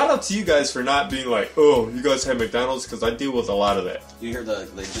 Oh, shout out to you guys for not being like, oh, you guys have McDonald's, because I deal with a lot of that. You hear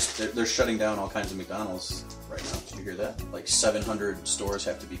they're shutting down all kinds of McDonald's right now. Did you hear that? Like 700 stores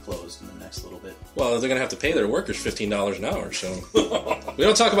have to be closed in the next little bit. Well, they're going to have to pay their workers $15 an hour, so... We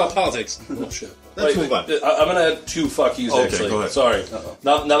don't talk about politics. Bullshit. Let's move on. I'm going to add 2 fuck yous, actually. Go ahead. Sorry.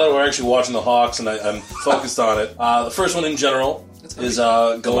 Now that we're actually watching the Hawks and I'm focused on it, the first one in general is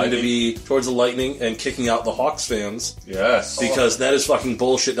going to be towards the Lightning and kicking out the Hawks fans. Yes. Because that is fucking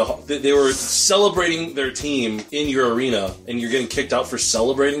bullshit. They were celebrating their team in your arena, and you're getting kicked out for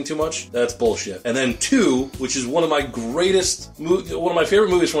celebrating too much? That's bullshit. And then 2, which is one of my favorite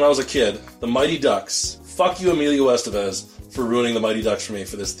movies when I was a kid, The Mighty Ducks. Fuck you, Emilio Estevez, for ruining The Mighty Ducks for me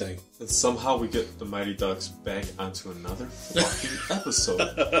for this thing. And somehow we get the Mighty Ducks back onto another fucking episode.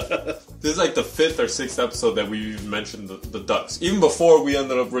 This is like the 5th or 6th episode that we mentioned the Ducks. Even before we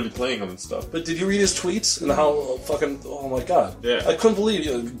ended up really playing them and stuff. But did you read his tweets and how fucking... Oh my god. Yeah. I couldn't believe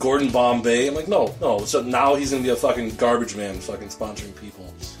it. Gordon Bombay. I'm like, no. So now he's going to be a fucking garbage man fucking sponsoring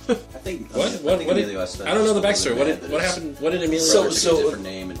people. I think... What did, I don't know the backstory. What happened? What did Emilio... So a different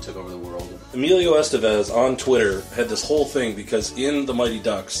name and took over the world. Emilio Estevez on Twitter had this whole thing because in the Mighty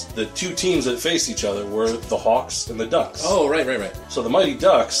Ducks, the 2 teams that faced each other were the Hawks and the Ducks. Oh, right. So the Mighty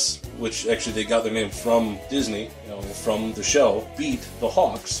Ducks, which actually they got their name from Disney, from the show, beat the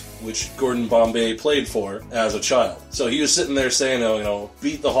Hawks, which Gordon Bombay played for as a child. So he was sitting there saying,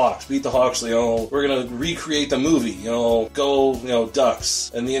 beat the Hawks, we're gonna recreate the movie, go,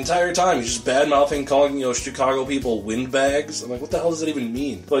 Ducks. And the entire time he's just bad-mouthing, calling, Chicago people windbags. I'm like, what the hell does that even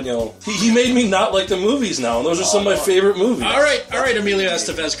mean? But, he made me not like the movies now, and those are some of my favorite movies. All right, Emilio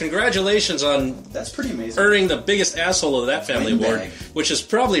Estevez, congratulations on That's pretty amazing. earning the biggest asshole of that family award, which is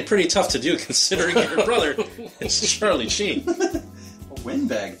probably pretty tough to do considering your brother is Charlie Sheen. A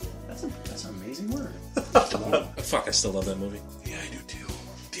windbag. That's an amazing word. Fuck, I still love that movie. Yeah, I do too.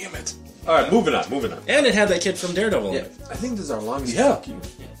 Damn it. Alright, moving on. And it had that kid from Daredevil in it. I think this is our longest Yeah. Yeah,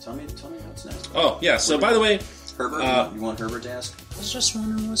 tell me what's next. Oh, yeah, so by the way... Herbert, you want Herbert to ask? I was just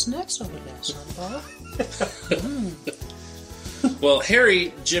wondering what's next over there, son, Bob. Well,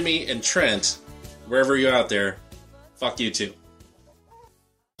 Harry, Jimmy, and Trent, wherever you're out there, fuck you too.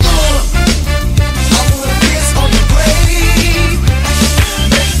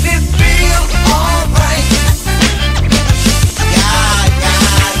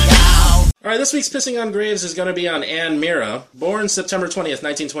 Alright, this week's Pissing on Graves is going to be on Ann Mira. Born September 20th,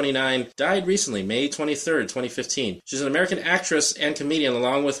 1929. Died recently, May 23rd, 2015. She's an American actress and comedian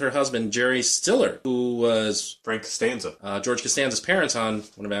along with her husband, Jerry Stiller, who was Frank Costanza. George Costanza's parents on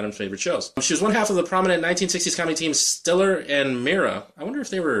one of Adam's favorite shows. She was one half of the prominent 1960s comedy team Stiller and Mira. I wonder if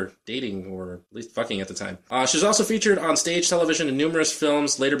they were dating or at least fucking at the time. She was also featured on stage television in numerous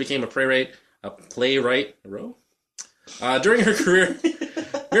films, later became a playwright. During her career...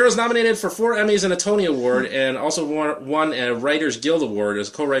 Mira was nominated for 4 Emmys and a Tony Award, and also won a Writers Guild Award as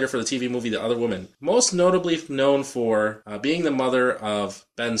co-writer for the TV movie The Other Woman. Most notably known for being the mother of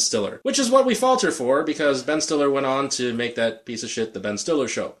Ben Stiller, which is what we falter for, because Ben Stiller went on to make that piece of shit, The Ben Stiller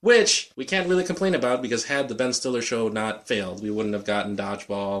Show, which we can't really complain about, because had The Ben Stiller Show not failed, we wouldn't have gotten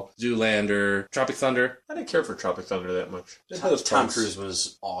Dodgeball, Zoolander, Tropic Thunder. I didn't care for Tropic Thunder that much. Tom Cruise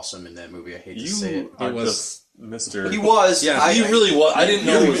was awesome in that movie. I hate to say it. He was... Mr. He was. Yeah, he really was. I didn't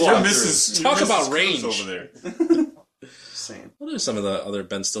know he was. You're Mrs. Talk Mrs. about Cruz range over there. Same. What are some of the other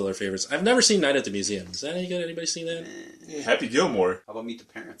Ben Stiller favorites? I've never seen Night at the Museum. Is that any good? Anybody seen that? Happy Gilmore. How about Meet the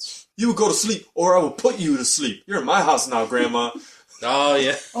Parents? You would go to sleep, or I will put you to sleep. You're in my house now, Grandma. Oh,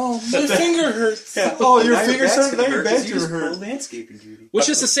 yeah. Oh, my finger hurts. Oh, your Now fingers hurt? Now your back hurt. hurt. Landscaping duty. Which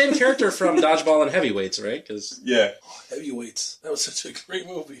is the same character from Dodgeball and Heavyweights, right? Cause, Yeah. Heavyweights. That was such a great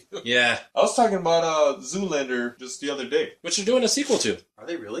movie. yeah. I was talking about Zoolander just the other day. Which they're doing a sequel to. Are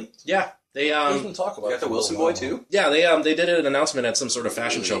they really? Yeah. They There's been talk about You it got the for a Wilson while boy now. too? Yeah, they did an announcement at some sort of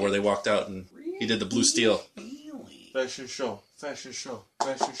fashion show where they walked out and he did the blue steel. Really? Fashion show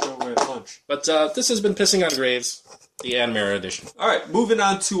at lunch. But this has been Pissing on Graves, the Ann Mara edition. Alright, moving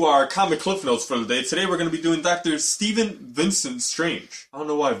on to our comic cliff notes for the day. Today we're going to be doing Dr. Stephen Vincent Strange. I don't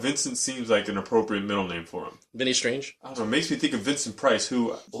know why Vincent seems like an appropriate middle name for him. Vinny Strange? I don't know, it makes me think of Vincent Price,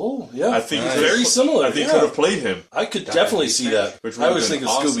 who Oh, yeah. I think very similar. I think yeah. could have played him. I could definitely see that. Which I always would've think been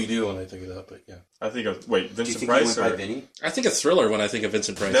of awesome. Scooby-Doo when I think of that, but yeah. I think of, wait, Do you Vincent think Price he went or... by Vinny? I think of Thriller when I think of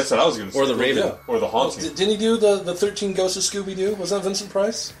Vincent Price. That's what I was going to say. Or The Raven. Yeah. Or The Haunting. Didn't he do the 13 Ghosts of Scooby-Doo? Was that Vincent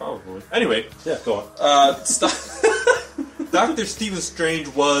Price? Probably. Anyway, Yeah, go on. stop. Dr. Stephen Strange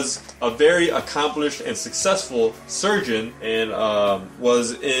was a very accomplished and successful surgeon, and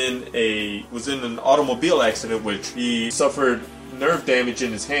was in an automobile accident which he suffered nerve damage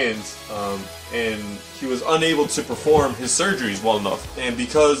in his hands, and he was unable to perform his surgeries well enough. And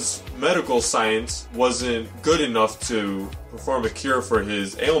because medical science wasn't good enough to perform a cure for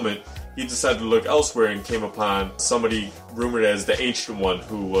his ailment, he decided to look elsewhere and came upon somebody rumored as the Ancient One,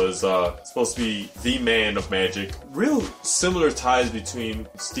 who was supposed to be the man of magic. Real similar ties between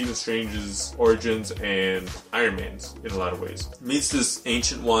Stephen Strange's origins and Iron Man's in a lot of ways. Meets this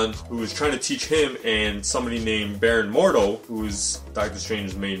Ancient One who was trying to teach him and somebody named Baron Mordo, who is Doctor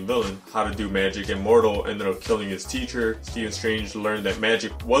Strange's main villain, how to do magic, and Mordo ended up killing his teacher. Stephen Strange learned that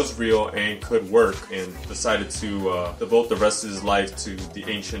magic was real and could work, and decided to devote the rest of his life to the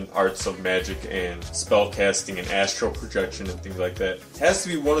ancient arts of magic and spell casting and astral projection and things like that. Has to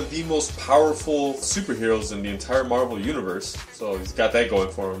be one of the most powerful superheroes in the entire Marvel universe, so he's got that going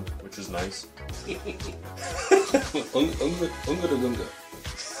for him, which is nice.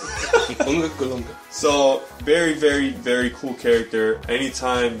 So, very, very, very cool character.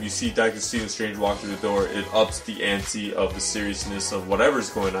 Anytime you see Dr. Stephen Strange walk through the door, it ups the ante of the seriousness of whatever's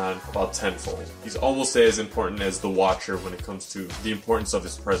going on about tenfold. He's almost as important as the Watcher when it comes to the importance of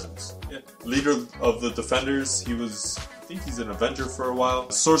his presence. Yeah. Leader of the Defenders, he was... I think he's an Avenger for a while.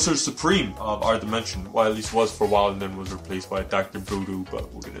 Sorcerer Supreme of our dimension. Well, at least was for a while, and then was replaced by Dr. Voodoo,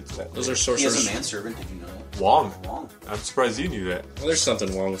 but we'll get into that. Those later. are sorcerers. He has a manservant, did you know that? Wong. I'm surprised you knew that. Well, there's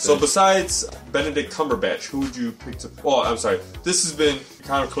something wrong with So it. besides Benedict Cumberbatch, who would you pick to... Well, I'm sorry. This has been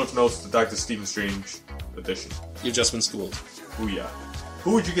kind of Cliff Notes, the Dr. Stephen Strange edition. You've just been schooled. Booyah.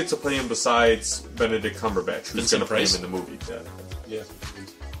 Who would you get to play him besides Benedict Cumberbatch, who's going to play him in the movie? Yeah.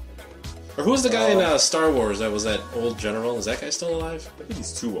 Or who's the guy in Star Wars that was that old general? Is that guy still alive? I think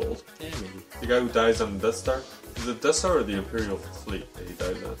he's too old. Yeah, maybe. The guy who dies on the Death Star? Is it Death Star or the Imperial Fleet that he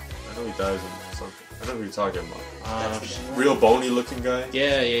dies on? I know he dies on something. I know who you're talking about. Real bony looking guy?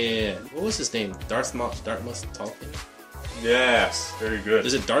 Yeah. What was his name? Dartmouth Talking? Yes, very good.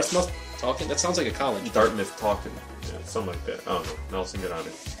 Is it Dartmouth Talking? That sounds like a college. Dartmouth Talking. Yeah, something like that. I don't know. Nelson, get on it.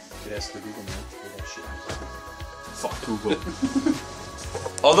 You could ask the Google man for that shit. Fuck Google.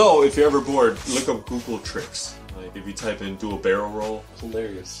 Although, if you're ever bored, look up Google tricks. Like, if you type in dual barrel roll,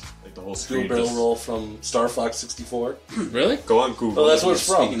 Hilarious. like the whole screen. Dual barrel roll from Star Fox 64. Really? Go on Google. Oh, that's what it's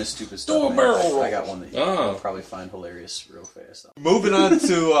from. Speaking of stupid stuff, Dual man, barrel roll. I got one that you'll probably find hilarious real fast. Moving on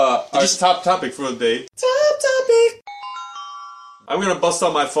to our top topic for the day. Top topic! I'm gonna bust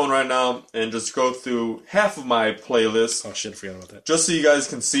out my phone right now and just go through half of my playlist. Oh shit, I forgot about that. Just so you guys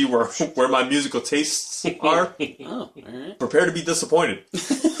can see where my musical tastes are. Oh, alright. Prepare to be disappointed.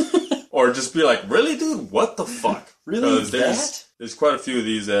 Or just be like, really, dude? What the fuck? Really? There's quite a few of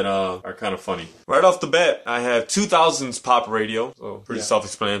these that are kind of funny. Right off the bat, I have 2000s pop radio. So pretty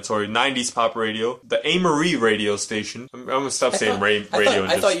self-explanatory. 90s pop radio. The A-Marie radio station. I'm going to stop saying radio.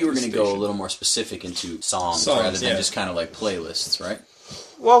 I thought you were going to go a little more specific into songs rather than just kind of like playlists, right?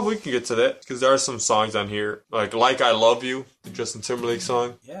 Well, we can get to that, because there are some songs on here. Like I Love You, the Justin Timberlake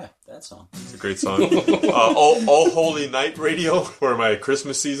song. Yeah, that song. It's a great song. Oh Holy Night Radio for my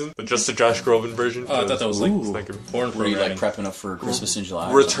Christmas season, but just the Josh Groban version. Oh, I thought that was like porn Were you like programming. prepping up for Christmas in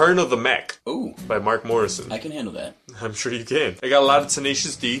July? Return of the Mac. Ooh. By Mark Morrison. I can handle that. I'm sure you can. I got a lot of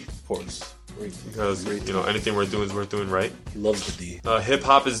Tenacious D. Of course. Because, you know, anything we're doing is worth doing right. He loves the D. Hip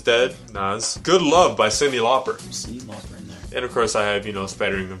Hop is Dead, Nas. Good Love by Cyndi Lauper. See Lauper in there. And of course I have, you know,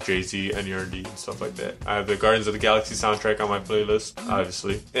 spattering of Jay-Z, NERD, and stuff like that. I have the Guardians of the Galaxy soundtrack on my playlist,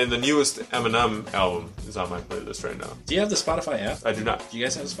 obviously. And the newest Eminem album is on my playlist right now. Do you have the Spotify app? I do not. Do you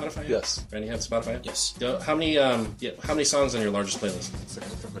guys have the Spotify app? Yes. Randy, you have the Spotify app? Yes. How many songs on your largest playlist?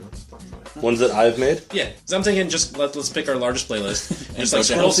 Ones that I've made? Yeah, because I'm thinking just let's pick our largest playlist. And just like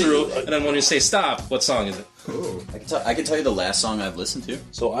scroll through, and then when you say stop, what song is it? Ooh. I can tell you the last song I've listened to.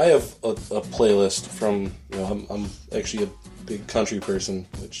 So I have a playlist from, you know, I'm actually a big country person,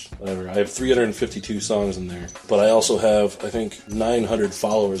 which, whatever. I have 352 songs in there. But I also have, I think, 900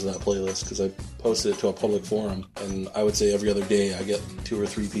 followers of that playlist because I posted it to a public forum. And I would say every other day I get 2 or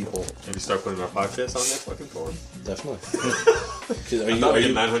 3 people. Maybe start putting our podcast on that fucking forum. Definitely. Are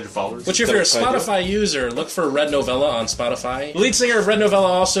you 900 followers? But if you're a Spotify user, look for Red Novella on Spotify. The lead singer of Red Novella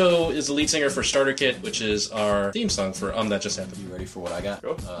also is the lead singer for Starter Kit, which is our theme song for That Just Happened. You ready for what I got?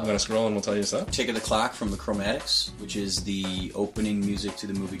 Go. I'm going to scroll and we'll tell you stuff. Tick of the Clock from the Chromatics, which is the the opening music to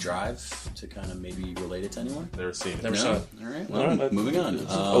the movie Drive to kind of maybe relate it to anyone? Never seen it. Never saw it. All right, well, moving on.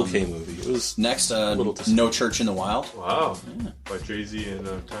 It's an okay movie. It was Next, little No Church in the Wild. Wow. By Jay-Z and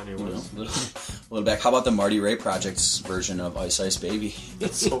Kanye West. A little back. How about the Marty Ray Project's version of Ice Ice Baby?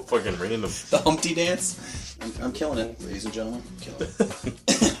 That's so fucking random. The Humpty Dance. I'm killing it, ladies and gentlemen. I'm killing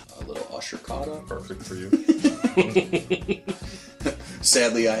it. A little Usher Cotta. Perfect for you.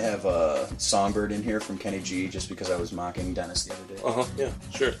 Sadly, I have Songbird in here from Kenny G just because I was mocking Dennis the other day. yeah,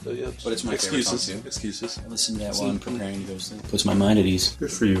 sure. Yeah, But it's my favorite song, too. Excuses. I listen to that while I'm preparing to go to sleep. Puts my mind at ease.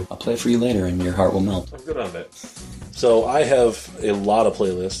 Good for you. I'll play it for you later and your heart will melt. I'm good on that. So I have a lot of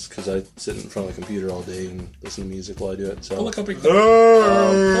playlists because I sit in front of the computer all day and listen to music while I do it. Pull a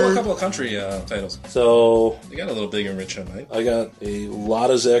So, couple of country titles. so They got a little big and rich on mine. I got a lot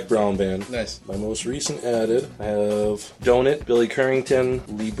of Zach Brown Band. Nice. My most recent added, I have Donut, Billy Currington,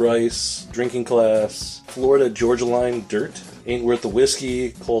 Lee Bryce, Drinking Class, Florida Georgia Line Dirt, Ain't Worth the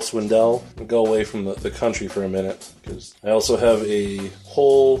Whiskey, Cole Swindell. I'll go away from the country for a minute because I also have a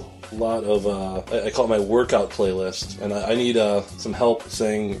whole lot of, I call it my workout playlist, and I need some help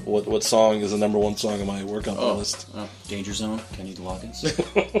saying what song is the number one song on my workout playlist. Danger Zone, Kenny Loggins.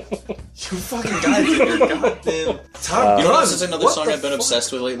 You fucking guys in your goddamn top. You know what? This is another song I've been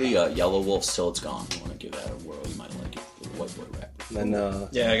obsessed with lately. Yellow Wolf, Till It's Gone. You want to give that a whirl? You might like it. Little white boy rapper. And then,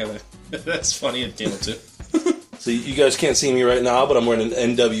 Yeah, I got that. That's funny. It came up too. so you guys can't see me right now, but I'm wearing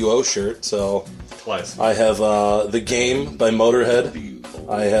an NWO shirt, so Twice. I have The Game by Motorhead.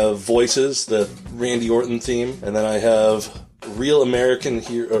 I have Voices, the Randy Orton theme, and then I have Real American,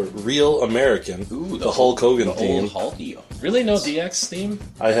 Ooh, the Hulk Hogan the theme. old Hulky. Really, no DX theme?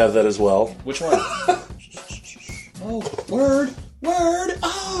 I have that as well. Which one? Oh, word.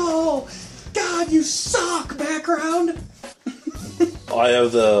 Oh, God, you suck, background. I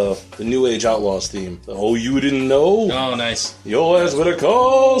have the New Age Outlaws theme. The, oh, you didn't know? Oh, nice. Your ass better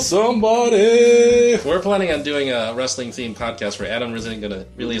call somebody. We're planning on doing a wrestling-themed podcast where Adam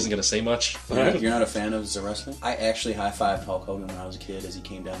really isn't gonna say much. You're not a fan of the wrestling? I actually high-fived Hulk Hogan when I was a kid as he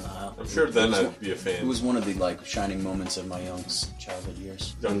came down the aisle. I'm sure then I'd be a fan. It was one of the shining moments of my young childhood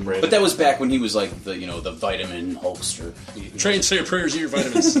years. Young Brandon. But that was back when he was like the vitamin Hulkster. Train, say your prayers, eat your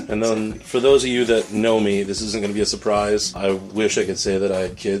vitamins. And then, for those of you that know me, this isn't going to be a surprise. I wish I could say that I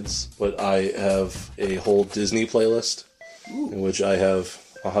had kids, but I have a whole Disney playlist in which I have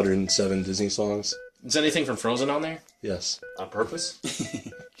 107 Disney songs. Is anything from Frozen on there? Yes. On purpose?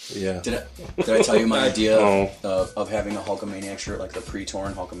 Yeah. Did I tell you my idea Oh. of having a Hulkamaniac shirt, like the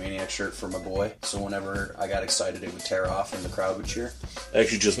pre-torn Hulkamaniac shirt for my boy? So whenever I got excited, it would tear off and the crowd would cheer. I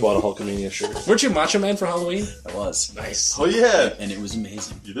actually just bought a Hulkamania shirt. Weren't you Macho Man for Halloween? I was. Nice. Oh, yeah. And it was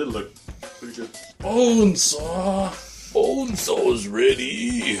amazing. You did look pretty good. Bonesaw. Bonesaw's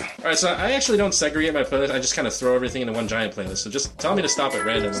ready. Alright, so I actually don't segregate my playlist. I just kind of throw everything into one giant playlist. So just tell me to stop at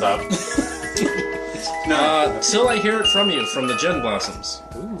random. Stop. Till I Hear It From You from the Gin Blossoms.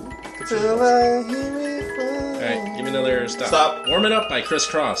 Till I hear it from Alright, give me another stop. Stop. Warm It Up by Criss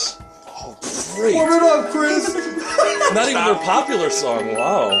Cross. Great. Warm it up, Chris! Not even their popular song.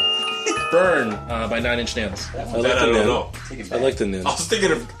 Wow. Burn by 9 Inch Nails. I like That the I don't Nin. know. I like the Nin. I was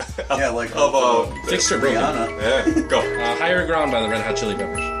thinking of... Yeah, like Fixed or Broken. Rihanna. Yeah, go. Higher Ground by the Red Hot Chili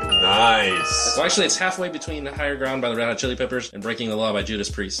Peppers. Nice. Well, actually, it's halfway between Higher Ground by the Red Hot Chili Peppers and Breaking the Law by Judas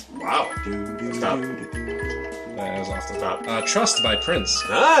Priest. Wow. Stop. That was off the Stop. top. Trust by Prince.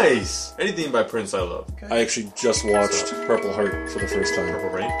 Nice. Anything by Prince I love. I actually just watched Purple Heart for the first time. Purple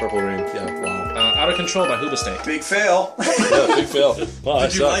Rain? Purple Rain, yeah, wow. Out of Control by Hoobastank. Big fail. Yeah, big fail. Well, I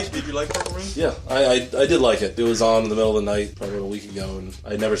Did you like Purple Rain? Yeah, I did like it. It was on in the middle of the night, probably a week ago, and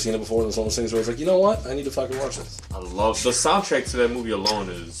I'd never seen it before. And it's one of those things where I was like, you know what? I need to fucking watch this. I love... The soundtrack to that movie alone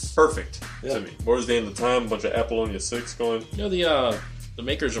is perfect Yeah. to me. Where's the End of Time? A bunch of Apollonia 6 going... You know, the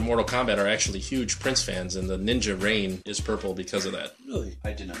makers of Mortal Kombat are actually huge Prince fans, and the Ninja Rain is purple because of that. Really?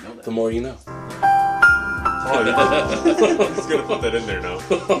 I did not know that. The more you know. Oh, he's gonna put that in there now.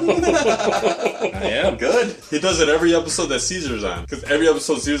 I am. Good. He does it every episode that Caesar's on. Because every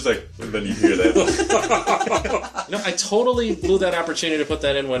episode Caesar's like, and then you hear that. You know, I totally blew that opportunity to put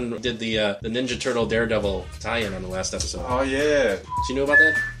that in when we did the Ninja Turtle Daredevil tie-in on the last episode. Oh, yeah. So you knew about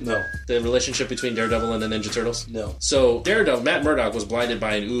that? No. The relationship between Daredevil and the Ninja Turtles? No. So, Daredevil, Matt Murdock, was blinded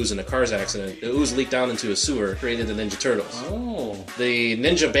by an ooze in a car's accident. The ooze leaked down into a sewer, created the Ninja Turtles. Oh. The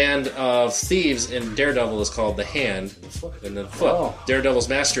ninja band of thieves in Daredevil is called the Hand, and the Foot. Oh. Daredevil's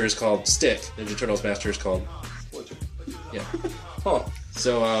master is called Stick. Ninja Turtles' master is called... Yeah. Huh.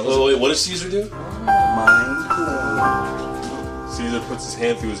 So, Wait, what does Caesar do? Caesar puts his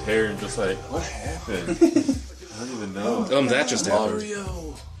hand through his hair and just like, what happened? I don't even no. That just happened.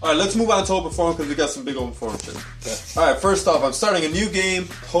 Mario. Alright, let's move on to open forum because we got some big open forum shit. Okay. Alright, first off, I'm starting a new game.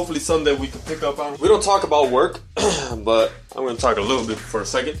 Hopefully something that we can pick up on. We don't talk about work, but I'm going to talk a little bit for a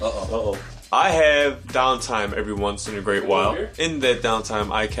second. Uh-oh. I have downtime every once in a great while. In that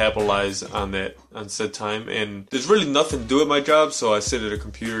downtime, I capitalize on said time, and there's really nothing to do at my job, so I sit at a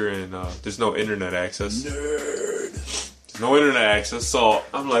computer and there's no internet access. There's no internet access, so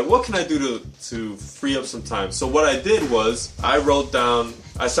I'm like, what can I do to free up some time? So what I did was,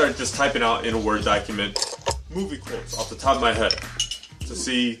 I started just typing out in a Word document movie quotes off the top of my head to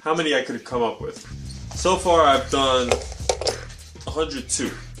see how many I could come up with. So far, I've done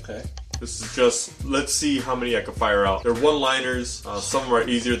 102. Okay. This is just, let's see how many I can fire out. They're one-liners, some are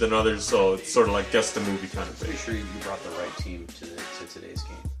easier than others, so it's sort of like guess the movie kind of thing. Pretty sure you brought the right team to today's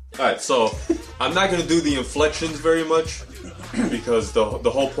game. Alright, so I'm not going to do the inflections very much, because the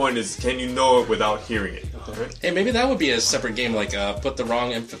whole point is, can you know it without hearing it? Right? Hey, maybe that would be a separate game, like put the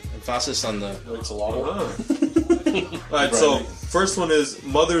wrong emphasis on the... It's a long one. Alright, so first one is,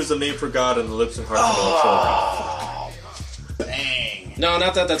 Mother is a name for God and the lips and hearts of all children. Bang! No,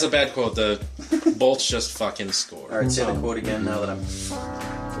 not that. That's a bad quote. The Bolts just fucking score. Alright, say the quote again now that I'm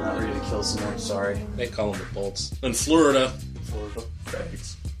not ready to kill someone. Sorry. They call them the Bolts. In Florida.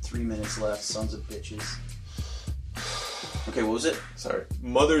 Thanks. 3 minutes left, sons of bitches. Okay, what was it? Sorry.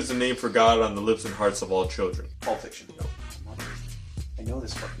 Mother is a name for God on the lips and hearts of all children. Pulp Fiction. No. I know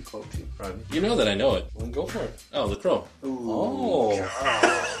this fucking quote too. Rodney. You know that I know it. Well, go for it. Oh, The Crow. Oh.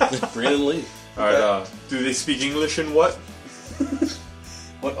 Brandon Lee. Alright, do they speak English in what?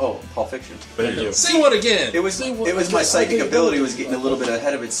 What? Oh, Pulp Fiction. Thank you. Say what again? It was my psychic ability was getting a little bit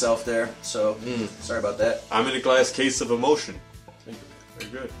ahead of itself there, so sorry about that. I'm in a glass case of emotion.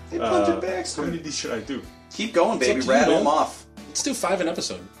 Very good. They punch it back, How many of these should I do? Keep going, baby. up to you, Rattle man. them off. Let's do 5 an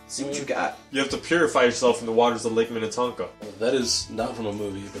episode. See what you got. You have to purify yourself in the waters of Lake Minnetonka. Well, that is not from a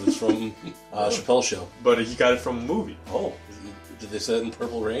movie, but it's from Chappelle's Show. But he got it from a movie. Oh. Did they say it in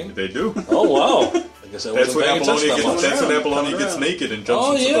Purple Rain? They do. Oh, wow. I guess I That's wasn't when paying attention that much. Apollonia gets naked and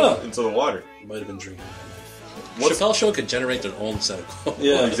jumps into the water. Might have been drinking. Chappelle Show could generate their own set of quotes.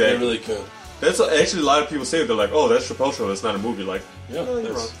 Yeah, Exactly. they really could. That's actually a lot of people say. They're like, "Oh, that's Chappelle Show. That's not a movie." Like, Yeah, no, you're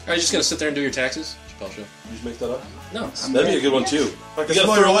that's- wrong. Are you just going to sit there and do your taxes? Chappelle Show. You just make that up? No. That'd be a good one, too. Like You a gotta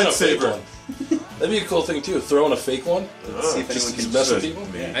small throw in a fake lightsaber. one. That'd be a cool thing, too. Throw in a fake one. See if Just anyone can mess with Shit. people.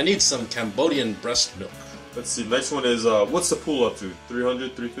 Yeah. I need some Cambodian breast milk. Let's see. Next one is, what's the pool up to?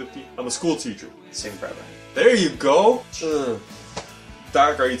 300, 350? I'm a school teacher. Same forever. There you go.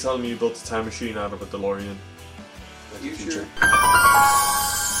 Doc, are you telling me you built a time machine out of a DeLorean? Future.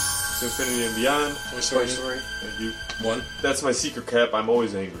 Infinity and Beyond. Toy Toy Story. Story. Thank you. 1. That's my secret cap. I'm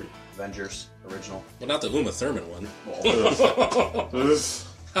always angry. Avengers. Original. Well, not the Uma Thurman one. Ugh.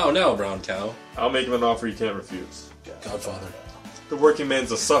 Oh no, brown cow. I'll make him an offer he can't refuse. Godfather. The working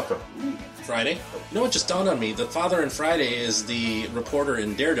man's a sucker. Friday. You know what just dawned on me? The father in Friday is the reporter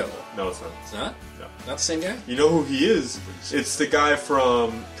in Daredevil. No, it's not. It's not? No. Not the same guy? You know who he is? It's the guy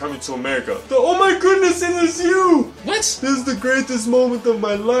from Coming to America. Oh my goodness, it is you! What? This is the greatest moment of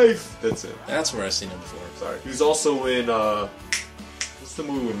my life. That's it. That's where I've seen him before. Sorry. He was also in, what's the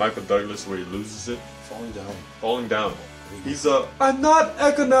movie with Michael Douglas where he loses it? Falling down. Falling Down. He's, I'm not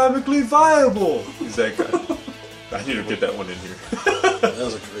economically viable. He's that guy. I need to get that one in here. That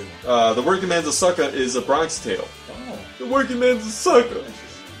was a great one. The Working Man's a Sucker is a Bronx Tale. Oh. The Working Man's a Sucker.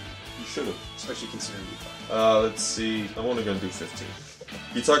 You should have. Especially considering you. Let's see. I'm only gonna do 15.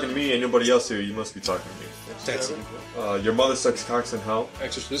 You talking to me? Anybody else here? You must be talking to me. That's Your mother sucks cocks in hell.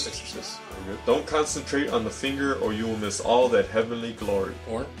 Exorcist. Very good. Don't concentrate on the finger, or you will miss all that heavenly glory.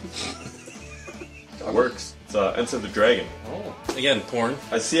 Porn. It works. It's Enter the Dragon. Oh. Again, porn.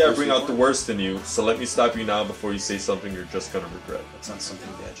 I see I bring out the worst in you, so let me stop you now before you say something you're just gonna regret. That's not something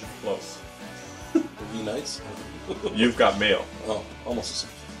bad. Close. Be nice. You've got mail. Oh, almost the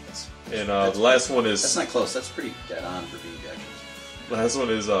same. And the last one That's is not close. That's pretty dead on for being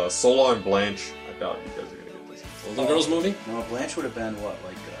gadgets. So Long Blanche. I doubt you guys are gonna get this. Golden Girls movie? No, Blanche would have been what?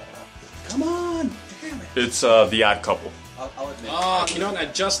 Like, come on! Damn it. It's The Odd Couple. I'll admit. Oh, you know what? I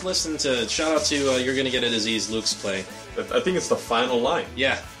just listened to, shout out to You're Gonna Get a Disease, Luke's play. I think it's the final line.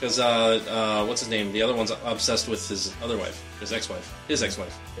 Yeah, because, what's his name? The other one's obsessed with his other wife. His ex-wife. His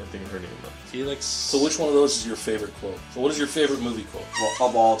ex-wife. Can't think of her name now. Felix. So which one of those is your favorite quote? So what is your favorite movie quote? Well,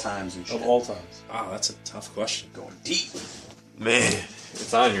 of all times and shit. Of all times. Wow, that's a tough question. Going deep. Man,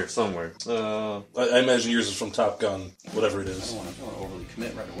 it's on here somewhere. I imagine yours is from Top Gun, whatever it is. I don't want to overly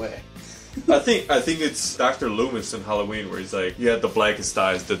commit right away. I think it's Dr. Loomis in Halloween where he's like, "You had the blackest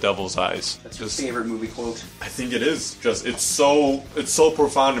eyes, the devil's eyes." That's your favorite movie quote. I think it is. Just it's so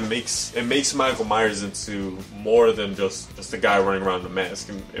profound. It makes Michael Myers into more than just a guy running around in a mask.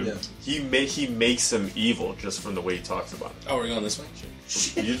 He makes him evil just from the way he talks about it. Oh, we're going this way.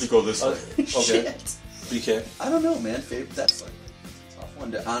 You usually go this way. Okay. Shit. BK. I don't know, man. That's like a tough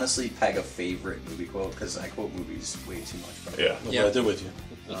one to honestly peg a favorite movie quote because I quote movies way too much. Probably. Yeah. Yeah, I did with you.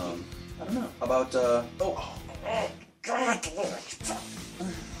 I don't know. How about I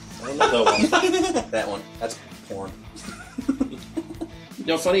don't know that one. that one? That's porn. You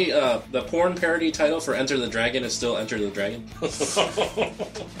know, funny, the porn parody title for Enter the Dragon is still Enter the Dragon. I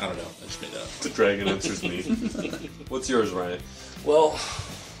don't know. I just made that up. The dragon enters me. What's yours, Ryan? Well,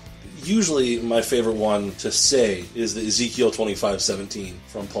 usually my favorite one to say is the Ezekiel 25:17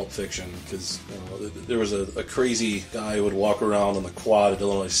 from Pulp Fiction, because there was a crazy guy who would walk around on the quad at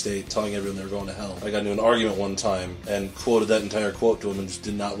Illinois State telling everyone they were going to hell. I got into an argument one time and quoted that entire quote to him and just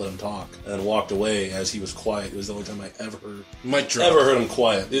did not let him talk, and walked away as he was quiet. It was the only time I ever heard him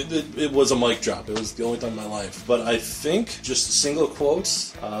quiet. It was a mic drop. It was the only time in my life. But I think just single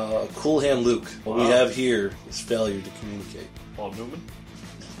quotes, Cool Hand Luke. What we have here is failure to communicate. Paul Newman?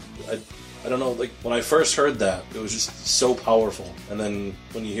 I don't know, like, when I first heard that, it was just so powerful. And then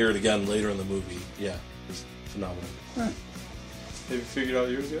when you hear it again later in the movie, yeah, it's phenomenal. Have you figured out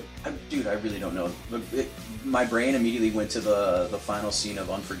yours yet? Dude, I really don't know. My brain immediately went to the final scene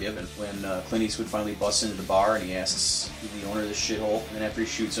of Unforgiven when Clint Eastwood finally busts into the bar and he asks the owner of the shithole, and then after he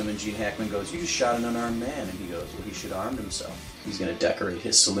shoots him and Gene Hackman goes, "You just shot an unarmed man," and he goes, "Well, he should have armed himself. He's going to decorate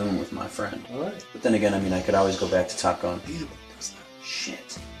his saloon with my friend." All right. But then again, I mean, I could always go back to Top Gun.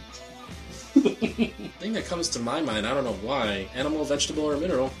 Shit. Thing that comes to my mind, I don't know why, animal, vegetable, or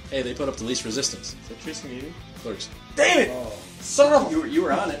mineral, hey, they put up the least resistance. Is that chasing you? Clerks. Damn it! Oh. Son of you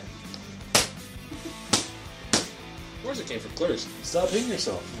were on it. Of course it came from Clerks. Stop hitting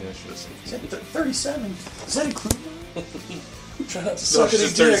yourself. Yeah, I should have said. Is that 37? Does that include? Try not to No, suck any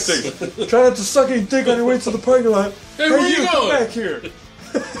she's dicks. 36. Try not to suck any dick on your way to the parking lot. Hey, where you come going? back here.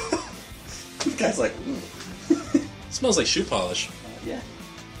 The guy's like, It smells like shoe polish. yeah.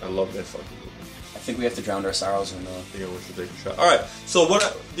 I love that fucking movie. I think we have to drown our sorrows in. I think we should take a shot. Alright, so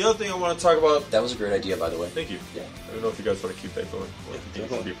the other thing I want to talk about... That was a great idea, by the way. Thank you. Yeah. I don't know if you guys want to keep that going. Or if you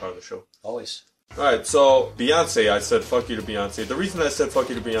think it should be a part of the show. Always. Alright, so Beyonce, I said fuck you to Beyonce. The reason I said fuck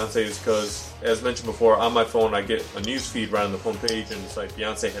you to Beyonce is because, as mentioned before, on my phone I get a news feed right on the homepage and it's like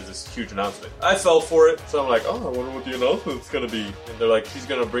Beyonce has this huge announcement. I fell for it, so I'm like, oh, I wonder what the announcement's gonna be. And they're like, she's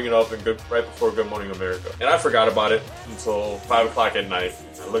gonna bring it up right before Good Morning America. And I forgot about it until 5 o'clock at night.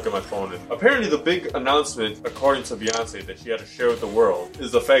 I look at my phone and apparently the big announcement, according to Beyonce, that she had to share with the world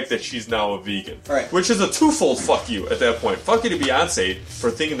is the fact that she's now a vegan. Right. Which is a twofold fuck you at that point. Fuck you to Beyonce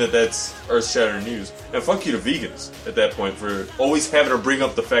for thinking that that's earth-shattering news. And fuck you to vegans at that point for always having to bring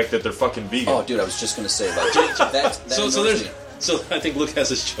up the fact that they're fucking vegan. Oh, dude, I was just gonna say that. So I think Luke has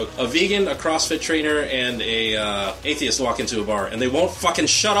this joke. A vegan, a CrossFit trainer, and a atheist walk into a bar, and they won't fucking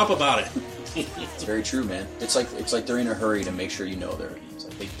shut up about it. It's very true, man. It's like they're in a hurry to make sure you know they're. It's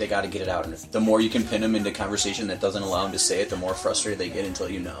like they got to get it out, and the more you can pin them into conversation that doesn't allow them to say it, the more frustrated they get until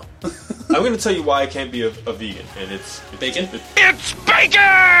you know. I'm going to tell you why I can't be a vegan, and it's Bacon? It's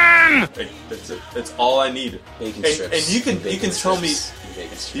bacon! It's all I need. Bacon And strips. you can tell me.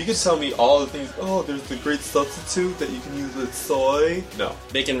 Bacon strips. You can tell me all the things. Oh, there's the great substitute that you can use with soy. No.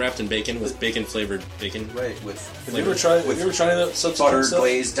 Bacon wrapped in bacon with bacon flavored bacon. Right, with Have you ever tried that substitute butter stuff?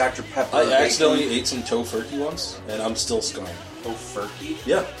 glazed Dr. Pepper. I bacon. accidentally ate some tofurkey once, and I'm still scarred. Tofurkey?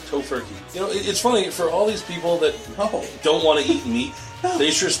 Yeah, tofurkey. You know, it's funny, for all these people that No. don't want to eat meat,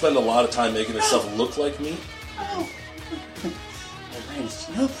 they sure spend a lot of time making this stuff look like meat. No.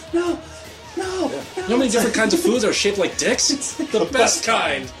 You know how many different kinds of foods are shaped like dicks? The best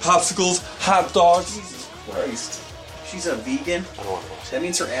kind. Popsicles, hot dogs. Jesus Christ. She's a vegan? I don't want to watch That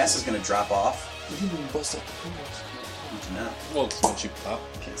means her ass is going to drop off? it. You didn't bust up the No. Well, don't you pop?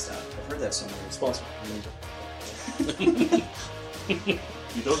 Can't stop. I've heard that somewhere. It's Sponsor.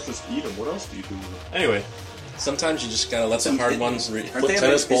 You don't just eat them. What else do you do with them? Anyway. Sometimes you just gotta let the hard ones Aren't Put they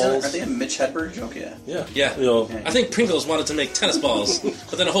tennis balls. Aren't they a Mitch Hedberg joke? Yeah. Yeah. Yeah. You know, I think Pringles wanted to make tennis balls,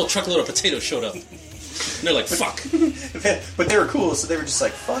 but then a whole truckload of potatoes showed up. And they're like, fuck. But they were cool, so they were just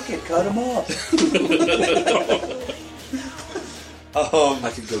like, fuck it, cut them up. I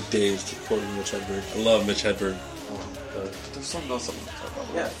could go days quoting Mitch Hedberg. I love Mitch Hedberg. There's something else I want to talk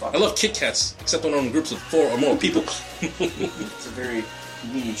about. Yeah, fuck I love Kit Kats, except when I'm in groups of 4 or more people. It's a very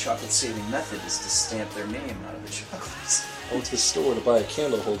convenient chocolate-saving method is to stamp their name out of the chocolates. I went to the store to buy a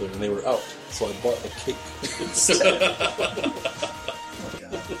candle holder, and they were out, so I bought a cake instead. Oh my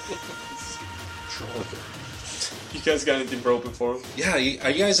god. You guys got anything for open forum? Yeah, are you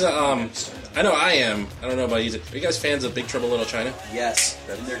guys, I know I am. I don't know about you. Are you guys fans of Big Trouble in Little China? Yes,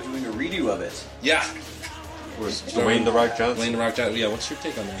 and they're doing a redo of it. Yeah. Dwayne The Rock Johnson. Dwayne The Rock Johnson. Yeah, what's your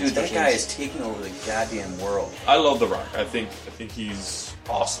take on that? Dude, that guy is taking over the goddamn world. I love The Rock. I think he's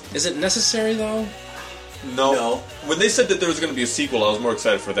awesome. Is it necessary, though? No. When they said that there was going to be a sequel, I was more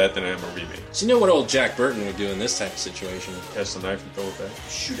excited for that than I am a remake. So you know what old Jack Burton would do in this type of situation? Catch the knife and go with that.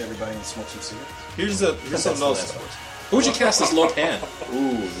 Shoot everybody and smoke some cigarettes. Here's something else. Who would you cast as Lopan?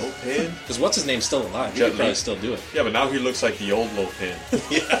 Ooh, Lopan? Because what's his name's still alive. He could probably still do it. Yeah, but now he looks like the old Lopan.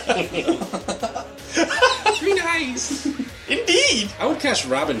 Green eyes! Indeed! I would cast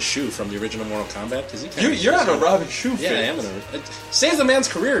Robin Shou from the original Mortal Kombat. Cause You're not a Robin Shou fan. Yeah, I am. Save the man's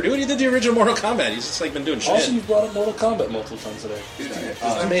career, dude. He did the original Mortal Kombat. He's just like been doing shit. Also, you've brought up Mortal Kombat multiple times today.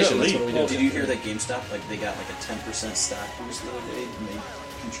 Animation, that's what we do. Did you hear that GameStop, like, they got like a 10% stock boost the other day, and they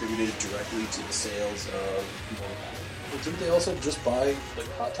contributed directly to the sales of Mortal Kombat? Well, didn't they also just buy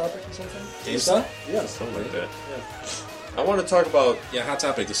like Hot Topic or something? GameStop? Yeah, something like that. Yeah. I want to talk about... Yeah, Hot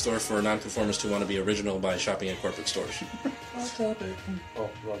Topic, the store for non-conformists who want to be original by shopping at corporate stores. Hot Topic. Oh,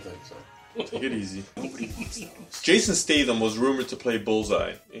 wrong thing, sorry. Take it easy. Jason Statham was rumored to play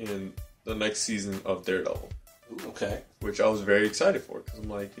Bullseye in the next season of Daredevil. Okay. Which I was very excited for, because I'm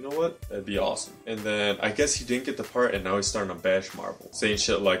like, you know what? That'd be awesome. And then I guess he didn't get the part, and now he's starting to bash Marvel. Saying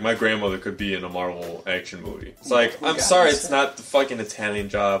shit like, my grandmother could be in a Marvel action movie. It's like, I'm sorry it's not the fucking Italian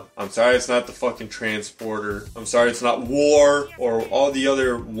Job. I'm sorry it's not the fucking Transporter. I'm sorry it's not War, or all the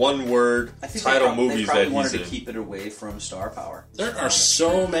other one-word title movies that he's in. wanted to keep it away from star power. There are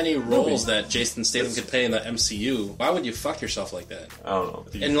so many roles that Jason Statham could play in the MCU. Why would you fuck yourself like that? I don't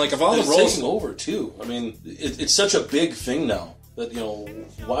know. And like, of all the It's roles... taking over, too. I mean, it's such a big thing now that, you know,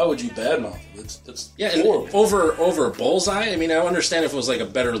 why would you badmouth it? It's horrible. Over Bullseye. I mean, I understand if it was like a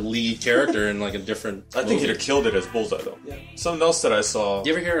better lead character in like a different. I think he'd have killed it as Bullseye though. Yeah. Something else that I saw.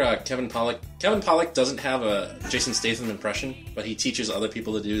 You ever hear Kevin Pollak? Kevin Pollak doesn't have a Jason Statham impression, but he teaches other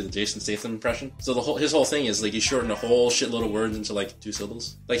people to do the Jason Statham impression. So his whole thing is like he shortened a whole shitload of words into like 2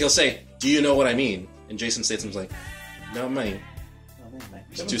 syllables. Like he'll say, "Do you know what I mean?" And Jason Statham's like, "No, man."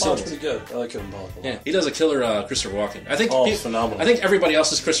 Kevin 2 Pollak's syllables. pretty good. I like Kevin Pollak a lot. Yeah, he does a killer Christopher Walken. I think it's phenomenal. I think everybody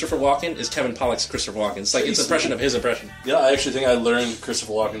else's Christopher Walken is Kevin Pollak's Christopher Walken. It's like it's an impression of his impression. Yeah, I actually think I learned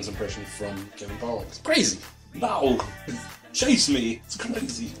Christopher Walken's impression from Kevin Pollak. It's crazy. No, chase me. It's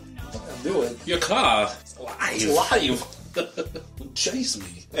crazy. I'll do it. Your car. It's live. Chase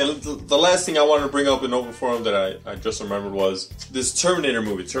me. And the last thing I wanted to bring up in open forum that I just remembered was this Terminator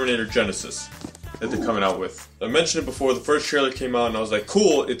movie, Terminator Genesis, that they're coming out with. I mentioned it before, the first trailer came out and I was like,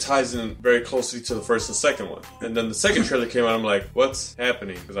 cool, it ties in very closely to the first and second one. And then the second trailer came out, I'm like, what's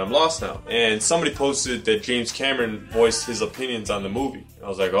happening? Because I'm lost now. And somebody posted that James Cameron voiced his opinions on the movie. I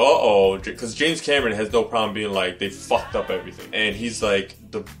was like, uh-oh, because James Cameron has no problem being like, they fucked up everything. And he's like,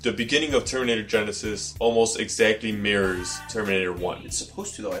 the beginning of Terminator Genesis almost exactly mirrors Terminator 1. It's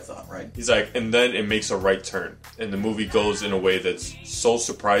supposed to though, I thought, right? He's like, and then it makes a right turn. And the movie goes in a way that's so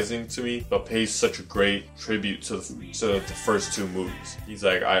surprising to me, but pays such a great tribute to the first 2 movies. He's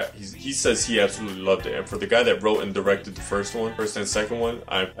like, he says he absolutely loved it. And for the guy that wrote and directed the first and second one,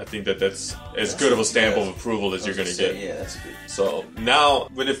 I think that's as good of a stamp of approval as you're going to get. Yeah, that's good. So now,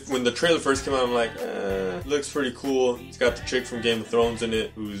 when the trailer first came out, I'm like, looks pretty cool. It's got the chick from Game of Thrones in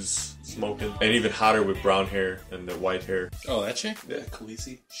it who's smoking, and even hotter with brown hair and the white hair. Oh, that chick? Yeah,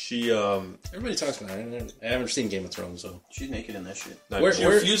 Khaleesi. She everybody talks about it. I haven't seen Game of Thrones, so she's naked in that shit. She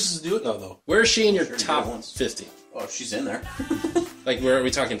refuses to do it now, though. Where is she in your top 50? Oh, she's in there. Like, where are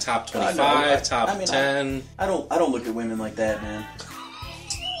we talking? Top 25, top 10? I don't look at women like that, man.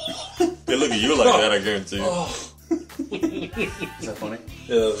 They look at you like that, I guarantee you. Oh. Is that funny?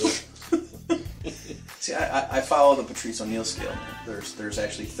 Yeah. See, I follow the Patrice O'Neill scale, man. There's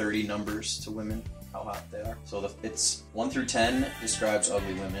actually 30 numbers to women, how hot they are. So it's 1 through 10 describes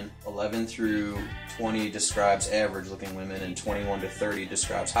ugly women, 11 through 20 describes average-looking women, and 21 to 30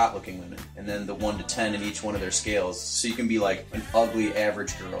 describes hot-looking women. And then the 1 to 10 in each one of their scales. So you can be like an ugly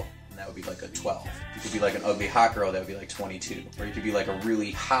average girl, and that would be like a 12. You could be like an ugly hot girl, that would be like 22. Or you could be like a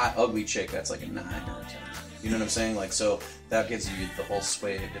really hot ugly chick, that's like a 9 or a 10. You know what I'm saying? Like, so that gives you the whole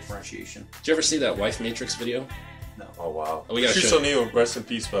sway of differentiation. Did you ever see that Wife Matrix video? No. Oh wow. We gotta Patrice O'Neill, rest in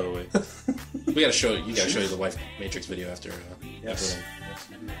peace, by the way. We gotta show you. Gotta show you the Wife Matrix video after. Yes.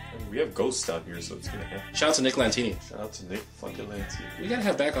 We have ghosts down here, so it's gonna happen. Shout out to Nick Lantini. Shout out to Nick fucking Lantini. We gotta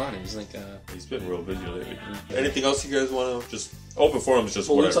have back on him. He's like, he's been real busy lately. Anything else you guys want to just open forums? Just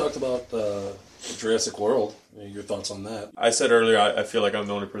well, whatever. we talked about Jurassic World. Your thoughts on that? I said earlier, I feel like I'm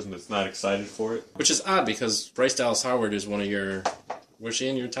the only person that's not excited for it. Which is odd because Bryce Dallas Howard is one of your Was she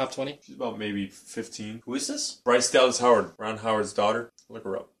in your top 20? She's about maybe 15. Who is this? Bryce Dallas Howard, Ron Howard's daughter. Look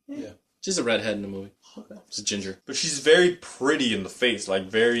her up. Yeah. She's a redhead in the movie. She's a ginger. But she's very pretty in the face, like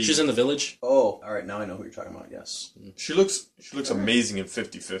very... She's in The Village. Oh, all right. Now I know who you're talking about. Yes. She looks amazing in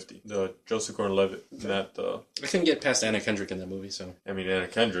 50-50. The Joseph Gordon-Levitt, not the... I couldn't get past Anna Kendrick in that movie, so... I mean, Anna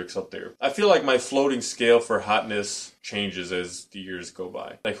Kendrick's up there. I feel like my floating scale for hotness changes as the years go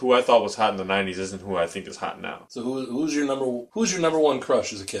by. Like, who I thought was hot in the 90s isn't who I think is hot now. So who's your number one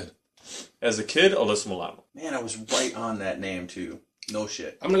crush as a kid? As a kid, Alyssa Milano. Man, I was right on that name, too. No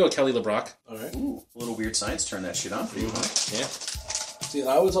shit. I'm gonna go Kelly LeBrock. All right. Ooh, a little Weird Science turned that shit on for you, huh? Yeah. See,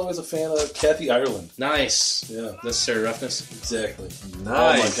 I was always a fan of Kathy Ireland. Nice. Yeah. Necessary roughness. Exactly. Nice.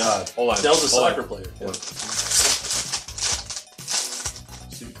 Oh my god. Hold on. That was a Hold soccer on. player. Hold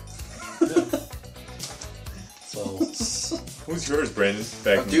Yeah. So, Who's yours, Brandon?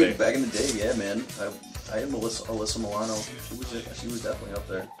 Back in the day. Dude, back in the day, yeah, man. I had Alyssa Milano. She was definitely up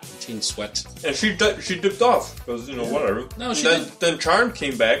there. Teen Sweat. And she dipped off because whatever. No, she then Charm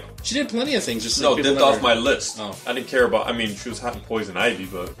came back. She did plenty of things. Just No, like people dipped off never- my list. Oh. I didn't care about. I mean, she was hot in Poison Ivy,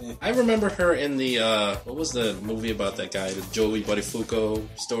 but I remember her in the what was the movie about that guy, the Joey Buttafuoco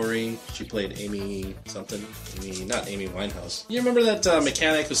story? She played Amy something. Not Amy Winehouse. You remember that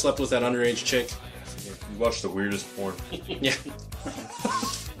mechanic who slept with that underage chick? you watched the weirdest porn. Yeah.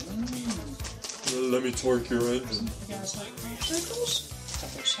 Let me torque your engine. You guys like vehicles?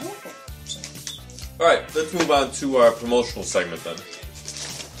 All right, let's move on to our promotional segment then.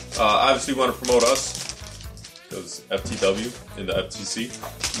 Obviously, we want to promote us because FTW in the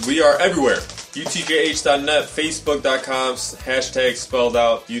FTC. We are everywhere. UTJH.net, Facebook.com, hashtag spelled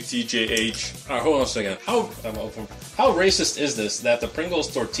out UTJH. All right, hold on a second. How racist is this that the Pringles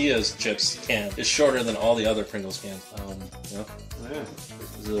Tortillas chips can is shorter than all the other Pringles cans? Yeah. yeah.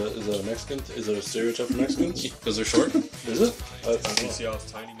 Is it a Mexican? Is it a stereotype for Mexicans? Because they're short? Is it? You see how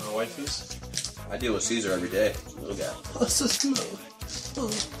tiny my wife is? I deal with Caesar every day. Little guy. What's this smell?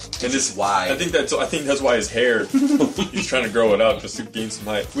 And this Why? I think that's why his hair. He's trying to grow it up just to gain some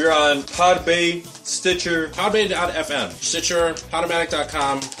height. We're on Podbay, Stitcher, Podbay.fm, Stitcher,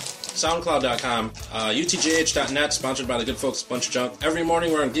 Podomatic.com, SoundCloud.com, UTJH.net, sponsored by the good folks Bunch of Junk. Every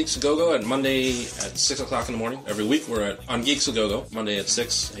morning we're on Geeks A Go-Go at Monday at 6 o'clock in the morning. Every week we're on Geeks A Go-Go, Monday at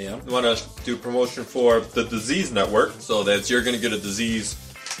 6 a.m. We want to do promotion for the Disease Network, so that you're going to get a disease.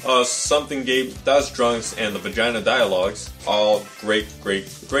 Something Gabe, Das Drunks, and the Vagina Dialogues. All great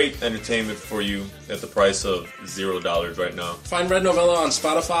entertainment for you at the price of $0 right now. Find Red Novella on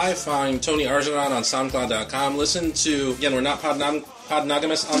Spotify. Find Tony Arzanon on SoundCloud.com. Listen to, again, we're not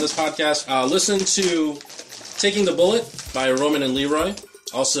podnogamous on this podcast. Listen to Taking the Bullet by Roman and Leroy.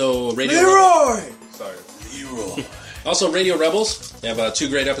 Also, Sorry. Also, Radio Rebels. They have 2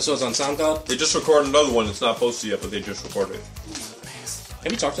 great episodes on SoundCloud. They just recorded another one. It's not posted yet, but they just recorded it.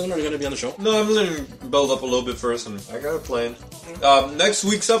 Have you talked to them? Are you going to be on the show? No, I'm going to build up a little bit first, and I got a plan. Next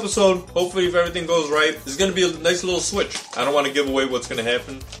week's episode, hopefully if everything goes right, is going to be a nice little switch. I don't want to give away what's going to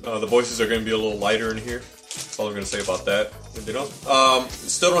happen. The voices are going to be a little lighter in here. That's all I'm going to say about that.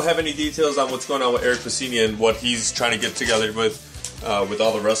 Still don't have any details on what's going on with Eric Pacini and what he's trying to get together with all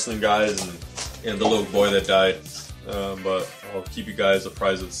the wrestling guys and the little boy that died. But I'll keep you guys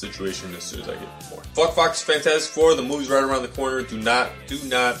apprised of the situation as soon as I get more. Fuck Fox Fantastic Four, the movie's right around the corner. Do not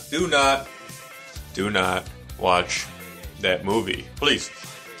watch that movie. Please.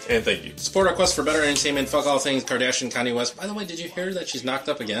 And thank you. Support our quest for better entertainment. Fuck all things Kardashian, Kanye West. By the way, did you hear that she's knocked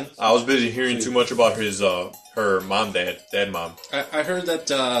up again? I was busy hearing too much about her mom, dad mom. I heard that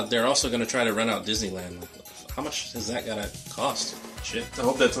they're also going to try to rent out Disneyland. How much is that going to cost? Shit. I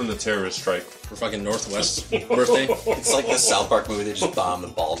hope that's when the terrorists strike. For fucking Northwest's birthday. It's like the South Park movie. They just bomb the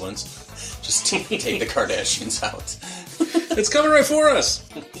Baldwins. Just take the Kardashians out. It's coming right for us.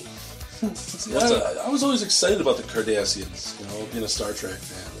 I was always excited about the Kardashians, being a Star Trek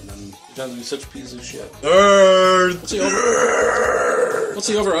fan, and then you turned to be such a piece of shit. Nerd! What's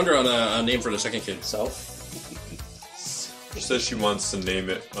the over-under on a name for the second kid? South? She says she wants to name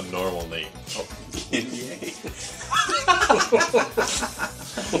it a normal name.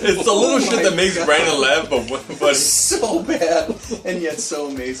 It's the little shit that makes Brandon laugh, but so bad and yet so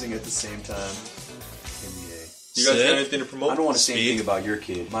amazing at the same time. You guys got anything to promote? I don't want to say anything about your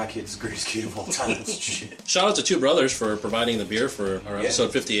kid. My kid's the greatest kid of all time. Shit. Shout out to Two Brothers for providing the beer for our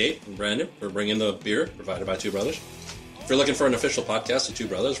episode 58. And Brandon for bringing the beer provided by Two Brothers. If you're looking for an official podcast of Two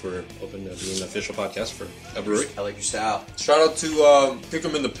Brothers, we're open to being an official podcast for a brewery. I like your style. Shout out to Pick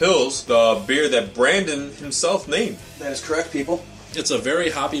 'em in the Pills, the beer that Brandon himself named. That is correct, people. It's a very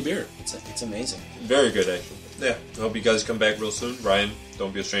hoppy beer. It's amazing. Very good, actually. Yeah, I hope you guys come back real soon. Ryan,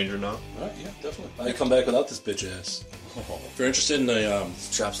 don't be a stranger now. Alright, yeah, definitely. I come back without this bitch ass. If you're interested in the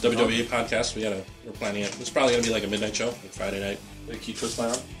WWE podcast, we're planning it. It's probably going to be like a midnight show, like Friday night. Can you twist my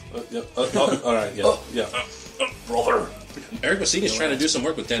arm? All right, yeah. Brother. Eric Bassini's trying to do some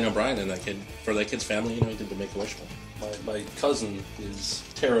work with Daniel Bryan and that kid for that kid's family. He did the Make-A-Wish one. My cousin is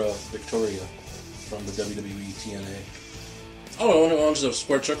Tara Victoria from the WWE TNA. Oh, the one who owns the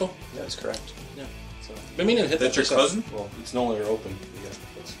Squared Circle? Yeah, that's correct. Yeah. So, I mean, hit that's your cousin? Well, it's no longer open. Yeah,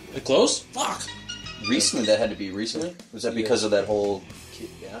 it closed? Fuck. Recently, that had to be recently? Was that because of that whole...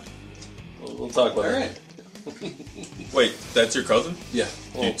 Yeah? We'll talk about that. Wait, that's your cousin? Yeah.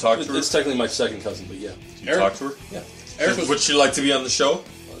 Well, you talk to her? It's technically my second cousin, but yeah. You talk to her? Yeah. Would she like to be on the show?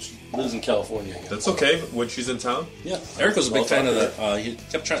 Well, she lives in California. Yeah. That's okay when she's in town. Yeah. Eric was a big fan of the... he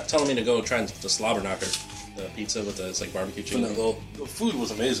kept telling me to go try the Slobber Knocker. The pizza with it's like barbecue chicken. The food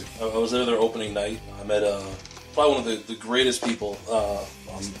was amazing. I was there their opening night. I met probably one of the greatest people.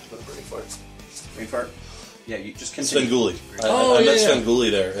 Brain fart? Yeah, you just Sven Gulli. I met Sven Gulli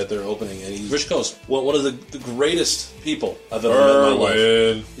there at their opening, and he's Rich Coast. One of the greatest people I've ever met in my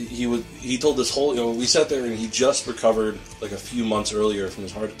life. He told this whole, we sat there and he just recovered like a few months earlier from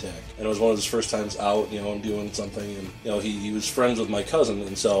his heart attack, and it was one of his first times out, and doing something, and he was friends with my cousin,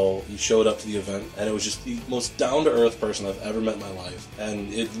 and so he showed up to the event, and it was just the most down to earth person I've ever met in my life,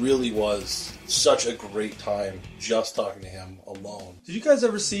 and it really was such a great time just talking to him alone. Did you guys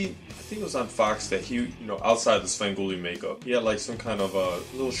ever see, I think it was on Fox, that he, outside the Sven Gulli makeup, he had like some kind of a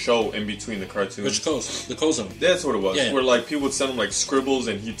little show in between the cartoons. Rich Coast. The Cozone. That's what it was. Yeah. Where like people would send him like scribbles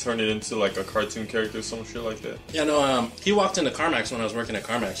and he'd turn it into like a cartoon character or some shit like that. Yeah, no, he walked into CarMax when I was working at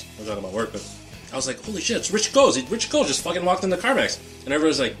CarMax. We're talking about work, but I was like, holy shit, it's Rich Goes. Rich Goes just fucking walked into CarMax. And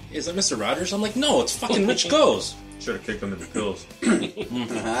everyone's like, is that Mr. Rogers? I'm like, no, it's fucking Rich Goes. Should have kicked him in the pills.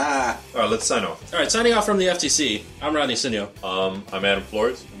 Alright, let's sign off. Alright, signing off from the FTC. I'm Rodney Sinio. I'm Adam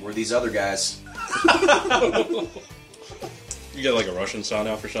Flores. And we're these other guys. You get like a Russian sound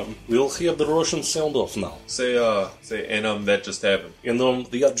off or something? We'll hear the Russian sound off now. Say, and that just happened. And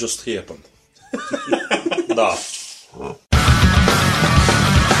that just happened. Da.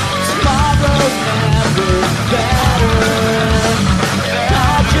 Tomorrow's never better.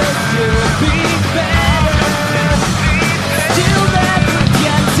 I'll just do be better. Still never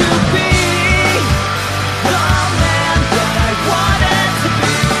get to be the man that I wanted to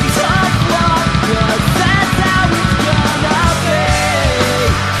be. Tough love, 'cause that's how it's gonna be.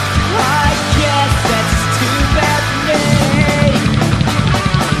 I guess that's too bad for me.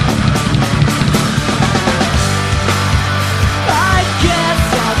 I guess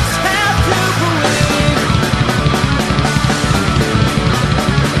I'll just have to believe.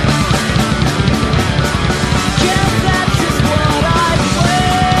 Guess that's just what I believe.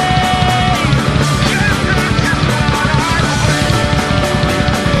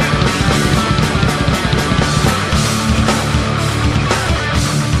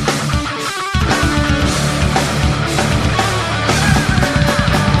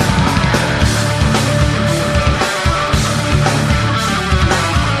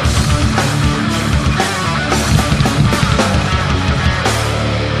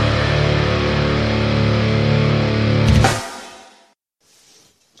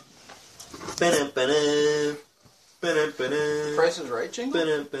 Price is Right jingle?